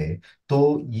गया है,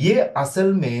 तो ये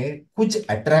असल में कुछ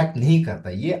अट्रैक्ट नहीं करता,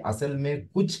 ये असल में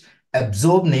कुछ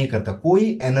एब्जॉर्ब नहीं करता,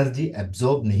 कोई एनर्जी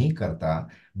एब्जॉर्ब नहीं करता,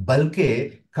 बल्कि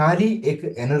खाली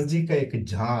एक एनर्जी का एक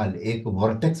जाल, एक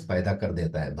वॉर्टेक्स पैदा कर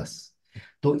देता है बस.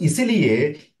 तो इसलिए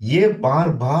ये बार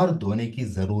बार धोने की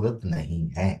जरूरत नहीं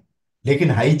है.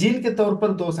 लेकिन हाइजीन के तौर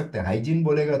पर धो सकते हैं. हाइजीन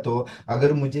बोलेगा तो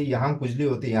अगर मुझे यहाँ खुजली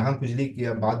होती है, यहाँ खुजली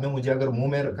किया, बाद में मुझे अगर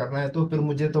मुंह में करना है तो फिर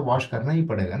मुझे तो वॉश करना ही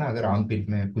पड़ेगा ना, अगर आर्मपिट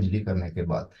में खुजली करने के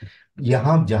बाद.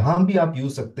 यहाँ जहां भी आप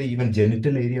यूज सकते हैं, इवन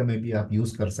जेनिटल एरिया में भी आप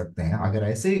यूज कर सकते हैं. अगर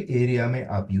ऐसे एरिया में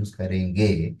आप यूज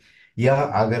करेंगे, या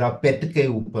अगर आप पेट के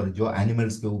ऊपर, जो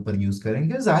एनिमल्स के ऊपर यूज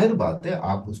करेंगे, जाहिर बात है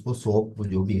आप उसको सोप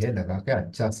जो भी है लगा के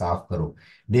अच्छा साफ करो.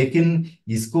 लेकिन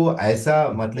इसको ऐसा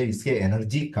मतलब इसके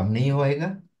एनर्जी कम नहीं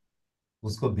होएगा,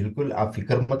 उसको बिल्कुल आप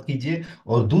फिक्र मत कीजिए.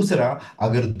 और दूसरा,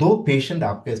 अगर दो पेशेंट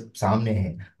आपके सामने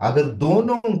हैं, अगर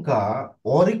दोनों का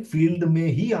ऑरिक फील्ड में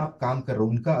ही आप काम कर रहे हो,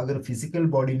 उनका अगर फिजिकल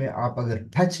बॉडी में आप अगर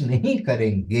टच नहीं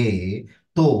करेंगे,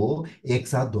 तो एक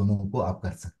साथ दोनों को आप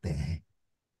कर सकते हैं,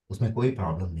 उसमें कोई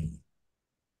प्रॉब्लम नहीं है.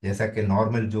 जैसा कि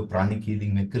नॉर्मल जो प्राणिक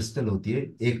हीलिंग में क्रिस्टल होती है,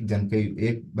 एक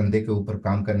बंदे के ऊपर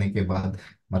काम करने के बाद,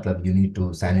 मतलब you need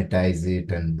to sanitise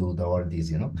it and do the all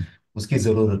this, उसकी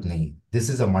जरूरत नहीं. This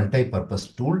is a multipurpose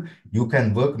tool. You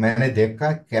can work. मैंने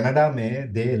देखा कनाडा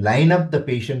में दे line up the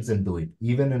patients and do it.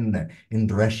 Even in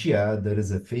Russia there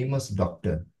is a famous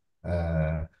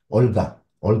doctor, Olga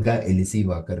Olga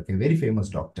एलिसीवा करके, very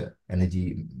famous doctor, energy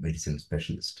medicine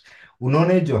specialist.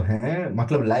 उन्होंने जो है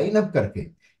मतलब line up करके,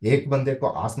 एक बंदे को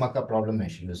आस्मा का प्रॉब्लम है,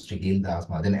 she used to heal the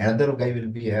Asma, then another guy will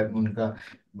be have, उनका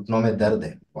घुटनों में दर्द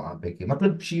है वहां पे की,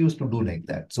 मतलब she used to do like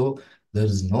that. So there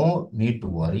is no need to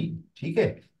worry. ठीक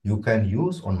है, you can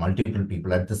use on multiple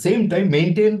people at the same time,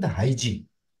 maintain the hygiene.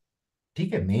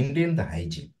 ठीक है, maintain the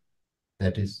hygiene.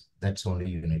 That's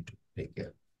only you need to take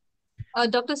care.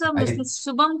 Dr. Sir, I. Mr.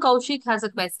 Shubham Kaushik has a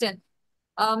question.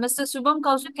 Mr. Shubham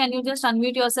Kaushik, can you just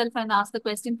unmute yourself and ask the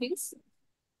question, please?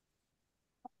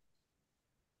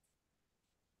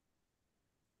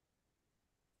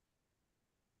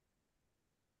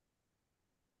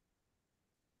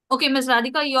 Okay, Ms.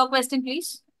 Radhika, your question,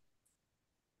 please.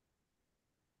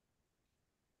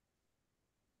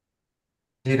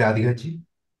 Ji Radhika ji.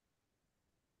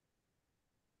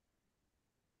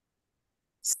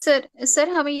 Sir sir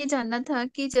हमें ये जानना था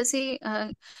कि जैसे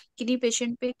किन्हीं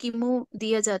patient पे chemo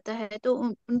दिया जाता है तो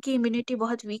उनकी इम्यूनिटी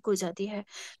बहुत वीक हो जाती है,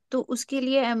 तो उसके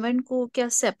लिए एमवन को क्या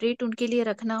सेपरेट उनके लिए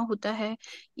रखना होता है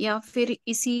या फिर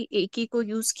इसी एक ही को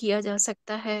यूज किया जा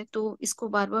सकता है, तो इसको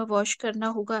बार बार वॉश करना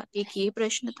होगा? एक ये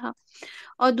प्रश्न था।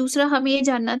 और दूसरा हमें ये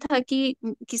जानना था कि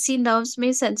किसी नर्व्स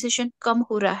में सेंसेशन कम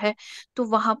हो रहा है तो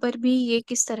वहां पर भी ये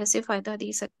किस तरह से फायदा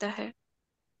दे सकता है?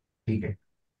 ठीक है.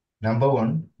 नंबर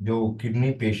वन, जो किडनी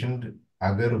पेशेंट,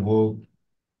 अगर वो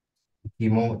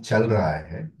कीमो चल रहा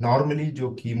है, नॉर्मली जो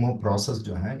कीमो प्रोसेस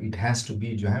जो है, इट हैज टू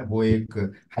बी जो है वो एक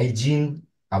हाइजीन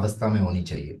अवस्था में होनी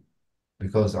चाहिए,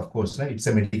 बिकॉज ऑफ कोर्स ना इट्स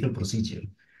अ मेडिकल प्रोसीजर.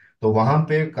 तो वहां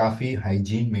पे काफी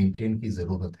हाइजीन मेंटेन की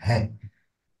जरूरत है.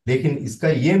 लेकिन इसका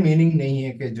ये मीनिंग नहीं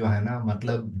है कि जो है ना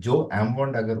मतलब जो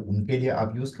एमवॉन्ड अगर उनके लिए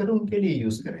आप यूज करें उनके लिए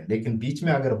यूज करें, लेकिन बीच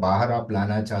में अगर बाहर आप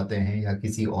लाना चाहते हैं या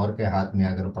किसी और के हाथ में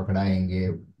अगर पकड़ाएंगे,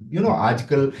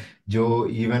 आजकल जो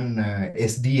इवन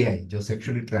एसडी है, जो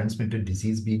सेक्सुअली ट्रांसमिटेड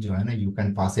डिजीज भी जो है ना, you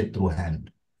can pass it through hand,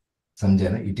 समझे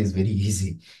ना, इट इज वेरी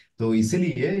इजी। तो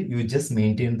इसीलिए you just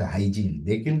maintain the hygiene.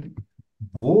 लेकिन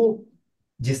वो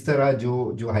जिस तरह जो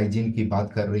जो हाइजीन की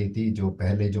बात कर रही थी, जो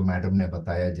पहले जो मैडम ने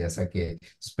बताया, जैसा कि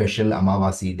स्पेशल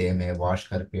अमावासी डे में वॉश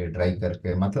करके ड्राई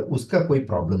करके, मतलब उसका कोई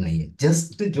प्रॉब्लम नहीं है।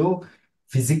 जस्ट जो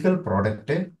फिजिकल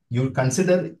प्रोडक्ट है, यू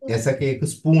कंसिडर ऐसा कि एक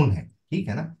स्पून है, ठीक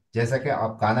है ना, जैसा कि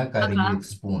आप खाना खा रही है एक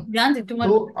स्पून, ध्यान दे तो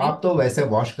तुम्हारे आप तो वैसे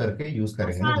वॉश करके यूज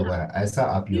करेंगे ना मसाला दोबारा, ऐसा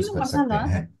आप यूज ಇದು कर सकते मसाला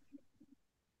हैं।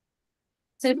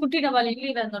 ಸರಿ ಪುಟ್ಟಿ ಡಬ್ಬಲ್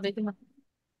ಇಲ್ಲಿ ನೋಡಿ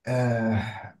अह,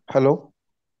 hello.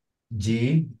 Ji,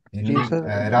 ji any sir.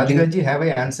 Ji Radhika ji, have I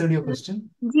answered your question?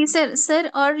 Ji sir, sir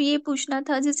और ये पूछना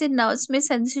था जैसे नर्व्स में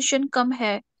सेंसेशन कम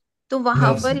है तो वहां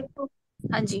नर्व्स पर में, इसको।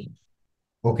 हाँ जी।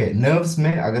 ओके, नर्व्स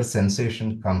में अगर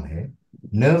सेंसेशन कम है,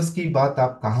 नर्व्स की बात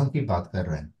आप कहाँ की बात कर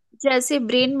रहे हैं? जैसे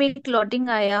ब्रेन में क्लॉटिंग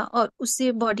आया और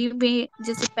उससे बॉडी में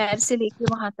जैसे पैर से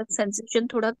लेके वहां तक सेंसेशन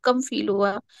थोड़ा कम फील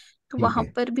हुआ, तो ठीक वहां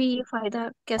है। पर भी ये फायदा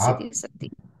कैसे आप दे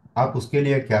सकती। आप उसके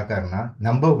लिए क्या करना,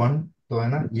 नंबर वन तो है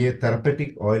ना, ये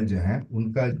थेरेपेटिक ऑयल जो है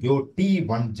उनका जो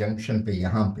T1 जंक्शन पे,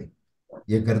 यहाँ पे,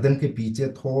 ये गर्दन के पीछे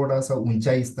थोड़ा सा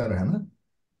ऊंचाई स्तर है ना,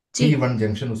 जी T1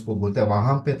 जंक्शन उसको बोलते हैं,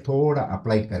 वहां पे थोड़ा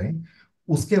अप्लाई करें।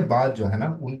 उसके बाद जो है ना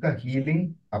उनका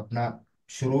हीलिंग अपना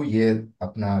शुरू, ये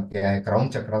अपना क्या है, क्राउन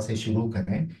चक्रा से शुरू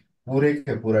करें, पूरे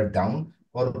के पूरा डाउन,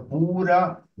 और पूरा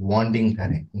वॉन्डिंग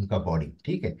करें उनका बॉडी,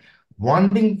 ठीक है।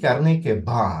 वॉन्डिंग करने के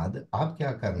बाद आप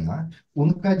क्या करना,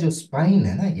 उनका जो स्पाइन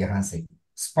है ना, यहाँ से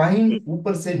स्पाइन जी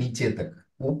ऊपर से नीचे तक,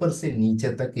 ऊपर से नीचे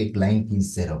तक एक लाइन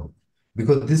खींचते रहो,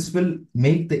 because this will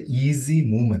make the easy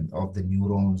movement of the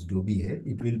neurons, जो भी है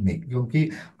इट विल मेक, क्योंकि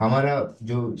हमारा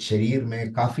जो शरीर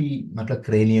में काफी मतलब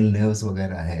क्रेनियल नर्व्स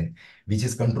वगैरह है, which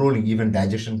is controlling even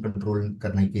digestion, control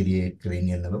करने के लिए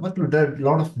क्रेनियल नर्व, मतलब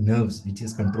lot of nerves which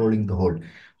is controlling the whole.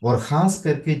 और खास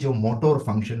करके जो मोटोर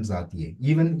फंक्शंस आती है,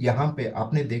 इवन यहाँ पे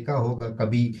आपने देखा होगा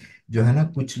कभी, जो है ना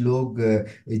कुछ लोग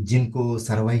जिनको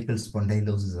सर्वाइकल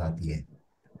स्पॉन्डाइलोसिस आती है,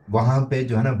 वहां पे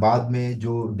जो है ना बाद में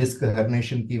जो डिस्क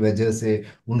हर्नेशन की वजह से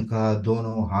उनका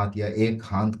दोनों हाथ या एक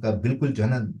हाथ का बिल्कुल जो है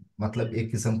ना, मतलब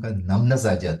एक किस्म का नमनस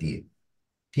आ जाती है,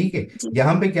 ठीक है। जी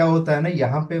यहाँ पे क्या होता है ना,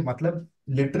 यहाँ पे मतलब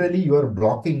literally you are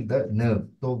blocking the nerve,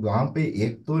 तो वहां पे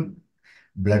एक तो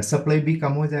ब्लड सप्लाई भी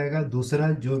कम हो जाएगा,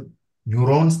 दूसरा जो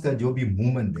न्यूरॉन्स का जो भी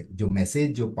मूवमेंट है, जो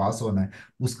मैसेज जो पास होना है,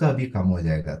 उसका भी कम हो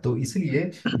जाएगा। तो इसलिए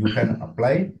you can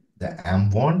apply the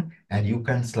एम्बॉन्ड and you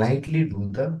can slightly do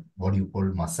the what you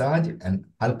call massage, and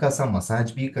हल्का सा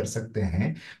मसाज भी कर सकते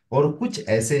हैं। और कुछ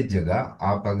ऐसे जगह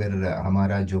आप अगर,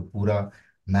 हमारा जो पूरा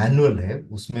मैनुअल है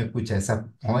उसमें कुछ ऐसा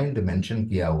पॉइंट मेंशन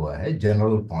किया हुआ है,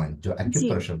 जनरल पॉइंट जो जी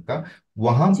एक्यूप्रेशर का,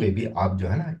 वहां पे जी। भी आप जो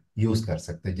है ना यूज कर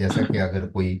सकते हैं, जैसा कि अगर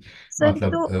कोई सर तो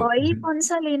मतलब ऑयल कौन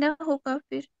सा लेना होगा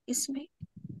फिर इसमें,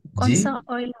 कौन जी, सा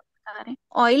ऑयल आप बता रहे हैं,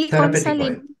 ऑयल कौन सा थेरापेटिक ऑयल,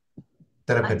 लेना।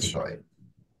 थेरापेटिक अच्छा। Oil,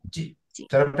 ji, ji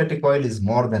therapeutic oil is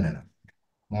more than enough,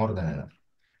 more than enough.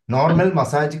 Normal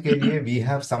massage के लिए we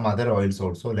have some other oils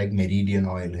also, like meridian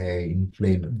oil है,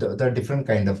 inflame, the different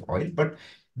kind of oil, but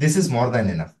this is more than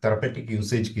enough therapeutic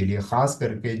usage के लिए, खास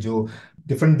करके जो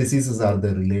different diseases are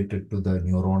the related to the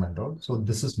neuron and all, so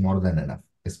this is more than enough.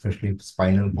 Specially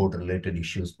spinal cord related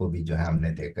issues को भी जो है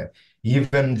हमने देखा है,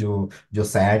 इवन जो जो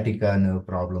sciatica nerve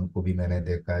प्रॉब्लम को भी मैंने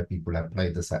देखा है, people apply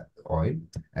this oil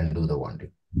and do the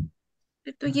वॉन्डिंग।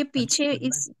 तो ये पीछे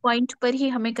इस पॉइंट पर ही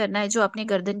हमें करना है जो आपने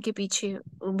गर्दन के पीछे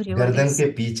उभरे वाले गर्दन के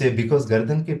पीछे, बिकॉज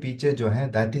गर्दन के पीछे जो है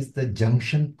that is the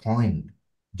junction point,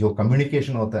 जो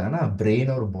कम्युनिकेशन होता है ना ब्रेन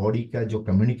और बॉडी का, जो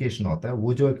कम्युनिकेशन होता है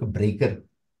वो जो एक ब्रेकर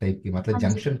टाइप की, मतलब हाँ जी।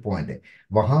 जंक्शन पॉइंट है,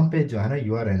 वहां पे जो है ना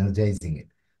यू आर एनर्जाइजिंग इट,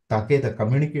 ताकि द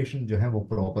कम्युनिकेशन जो है वो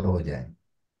प्रॉपर हो जाए,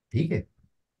 ठीक है।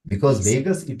 Because ji sir.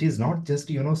 Vegas, it is not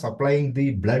just, supplying the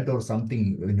blood or something,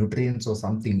 nutrients or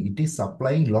something. It is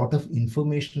supplying lot of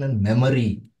information and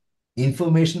memory.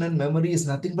 Information and memory is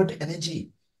nothing but energy.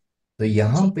 तो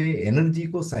यहाँ जी पे energy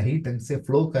को सही ढंग से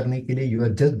flow करने के लिए you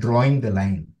are just drawing the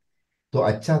line, तो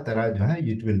अच्छा तरह जो है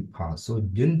इट विल पास। सो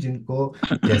जिन जिनको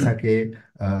जैसा कि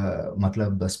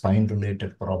मतलब स्पाइन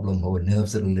रिलेटेड प्रॉब्लम हो,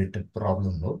 नर्व्स रिलेटेड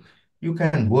प्रॉब्लम हो, you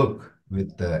can work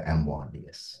with am Bond,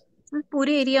 yes. Sir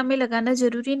पूरे एरिया में लगाना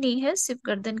जरूरी नहीं है, सिर्फ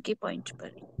गर्दन के पॉइंट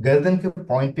पर। गर्दन के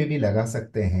पॉइंट पे भी लगा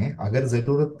सकते हैं, अगर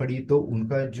जरूरत पड़ी तो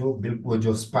उनका जो बिल्कुल वो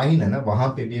जो स्पाइन है ना, वहां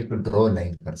पे भी एक ड्रॉ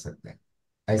लाइन कर सकते हैं,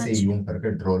 ऐसे अच्छा। यूं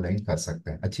करके ड्रॉ लाइन कर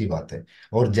सकते हैं, अच्छी बात है।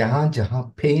 और जहां जहां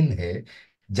पेन है,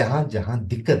 जहां जहां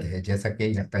दिक्कत है, जैसा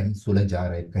कि या कहीं सुलझ जा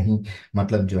रहा है, कहीं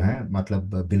मतलब जो है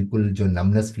मतलब बिल्कुल जो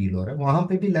नमनेस फील हो रहा है, वहां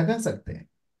पे भी लगा सकते हैं।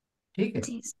 ठीक है,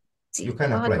 जी जी, यू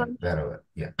कैन बहुत अप्लाई बहुत वेयर एवर।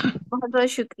 या बहुत बहुत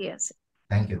शुक्रिया सर।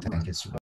 Thank you so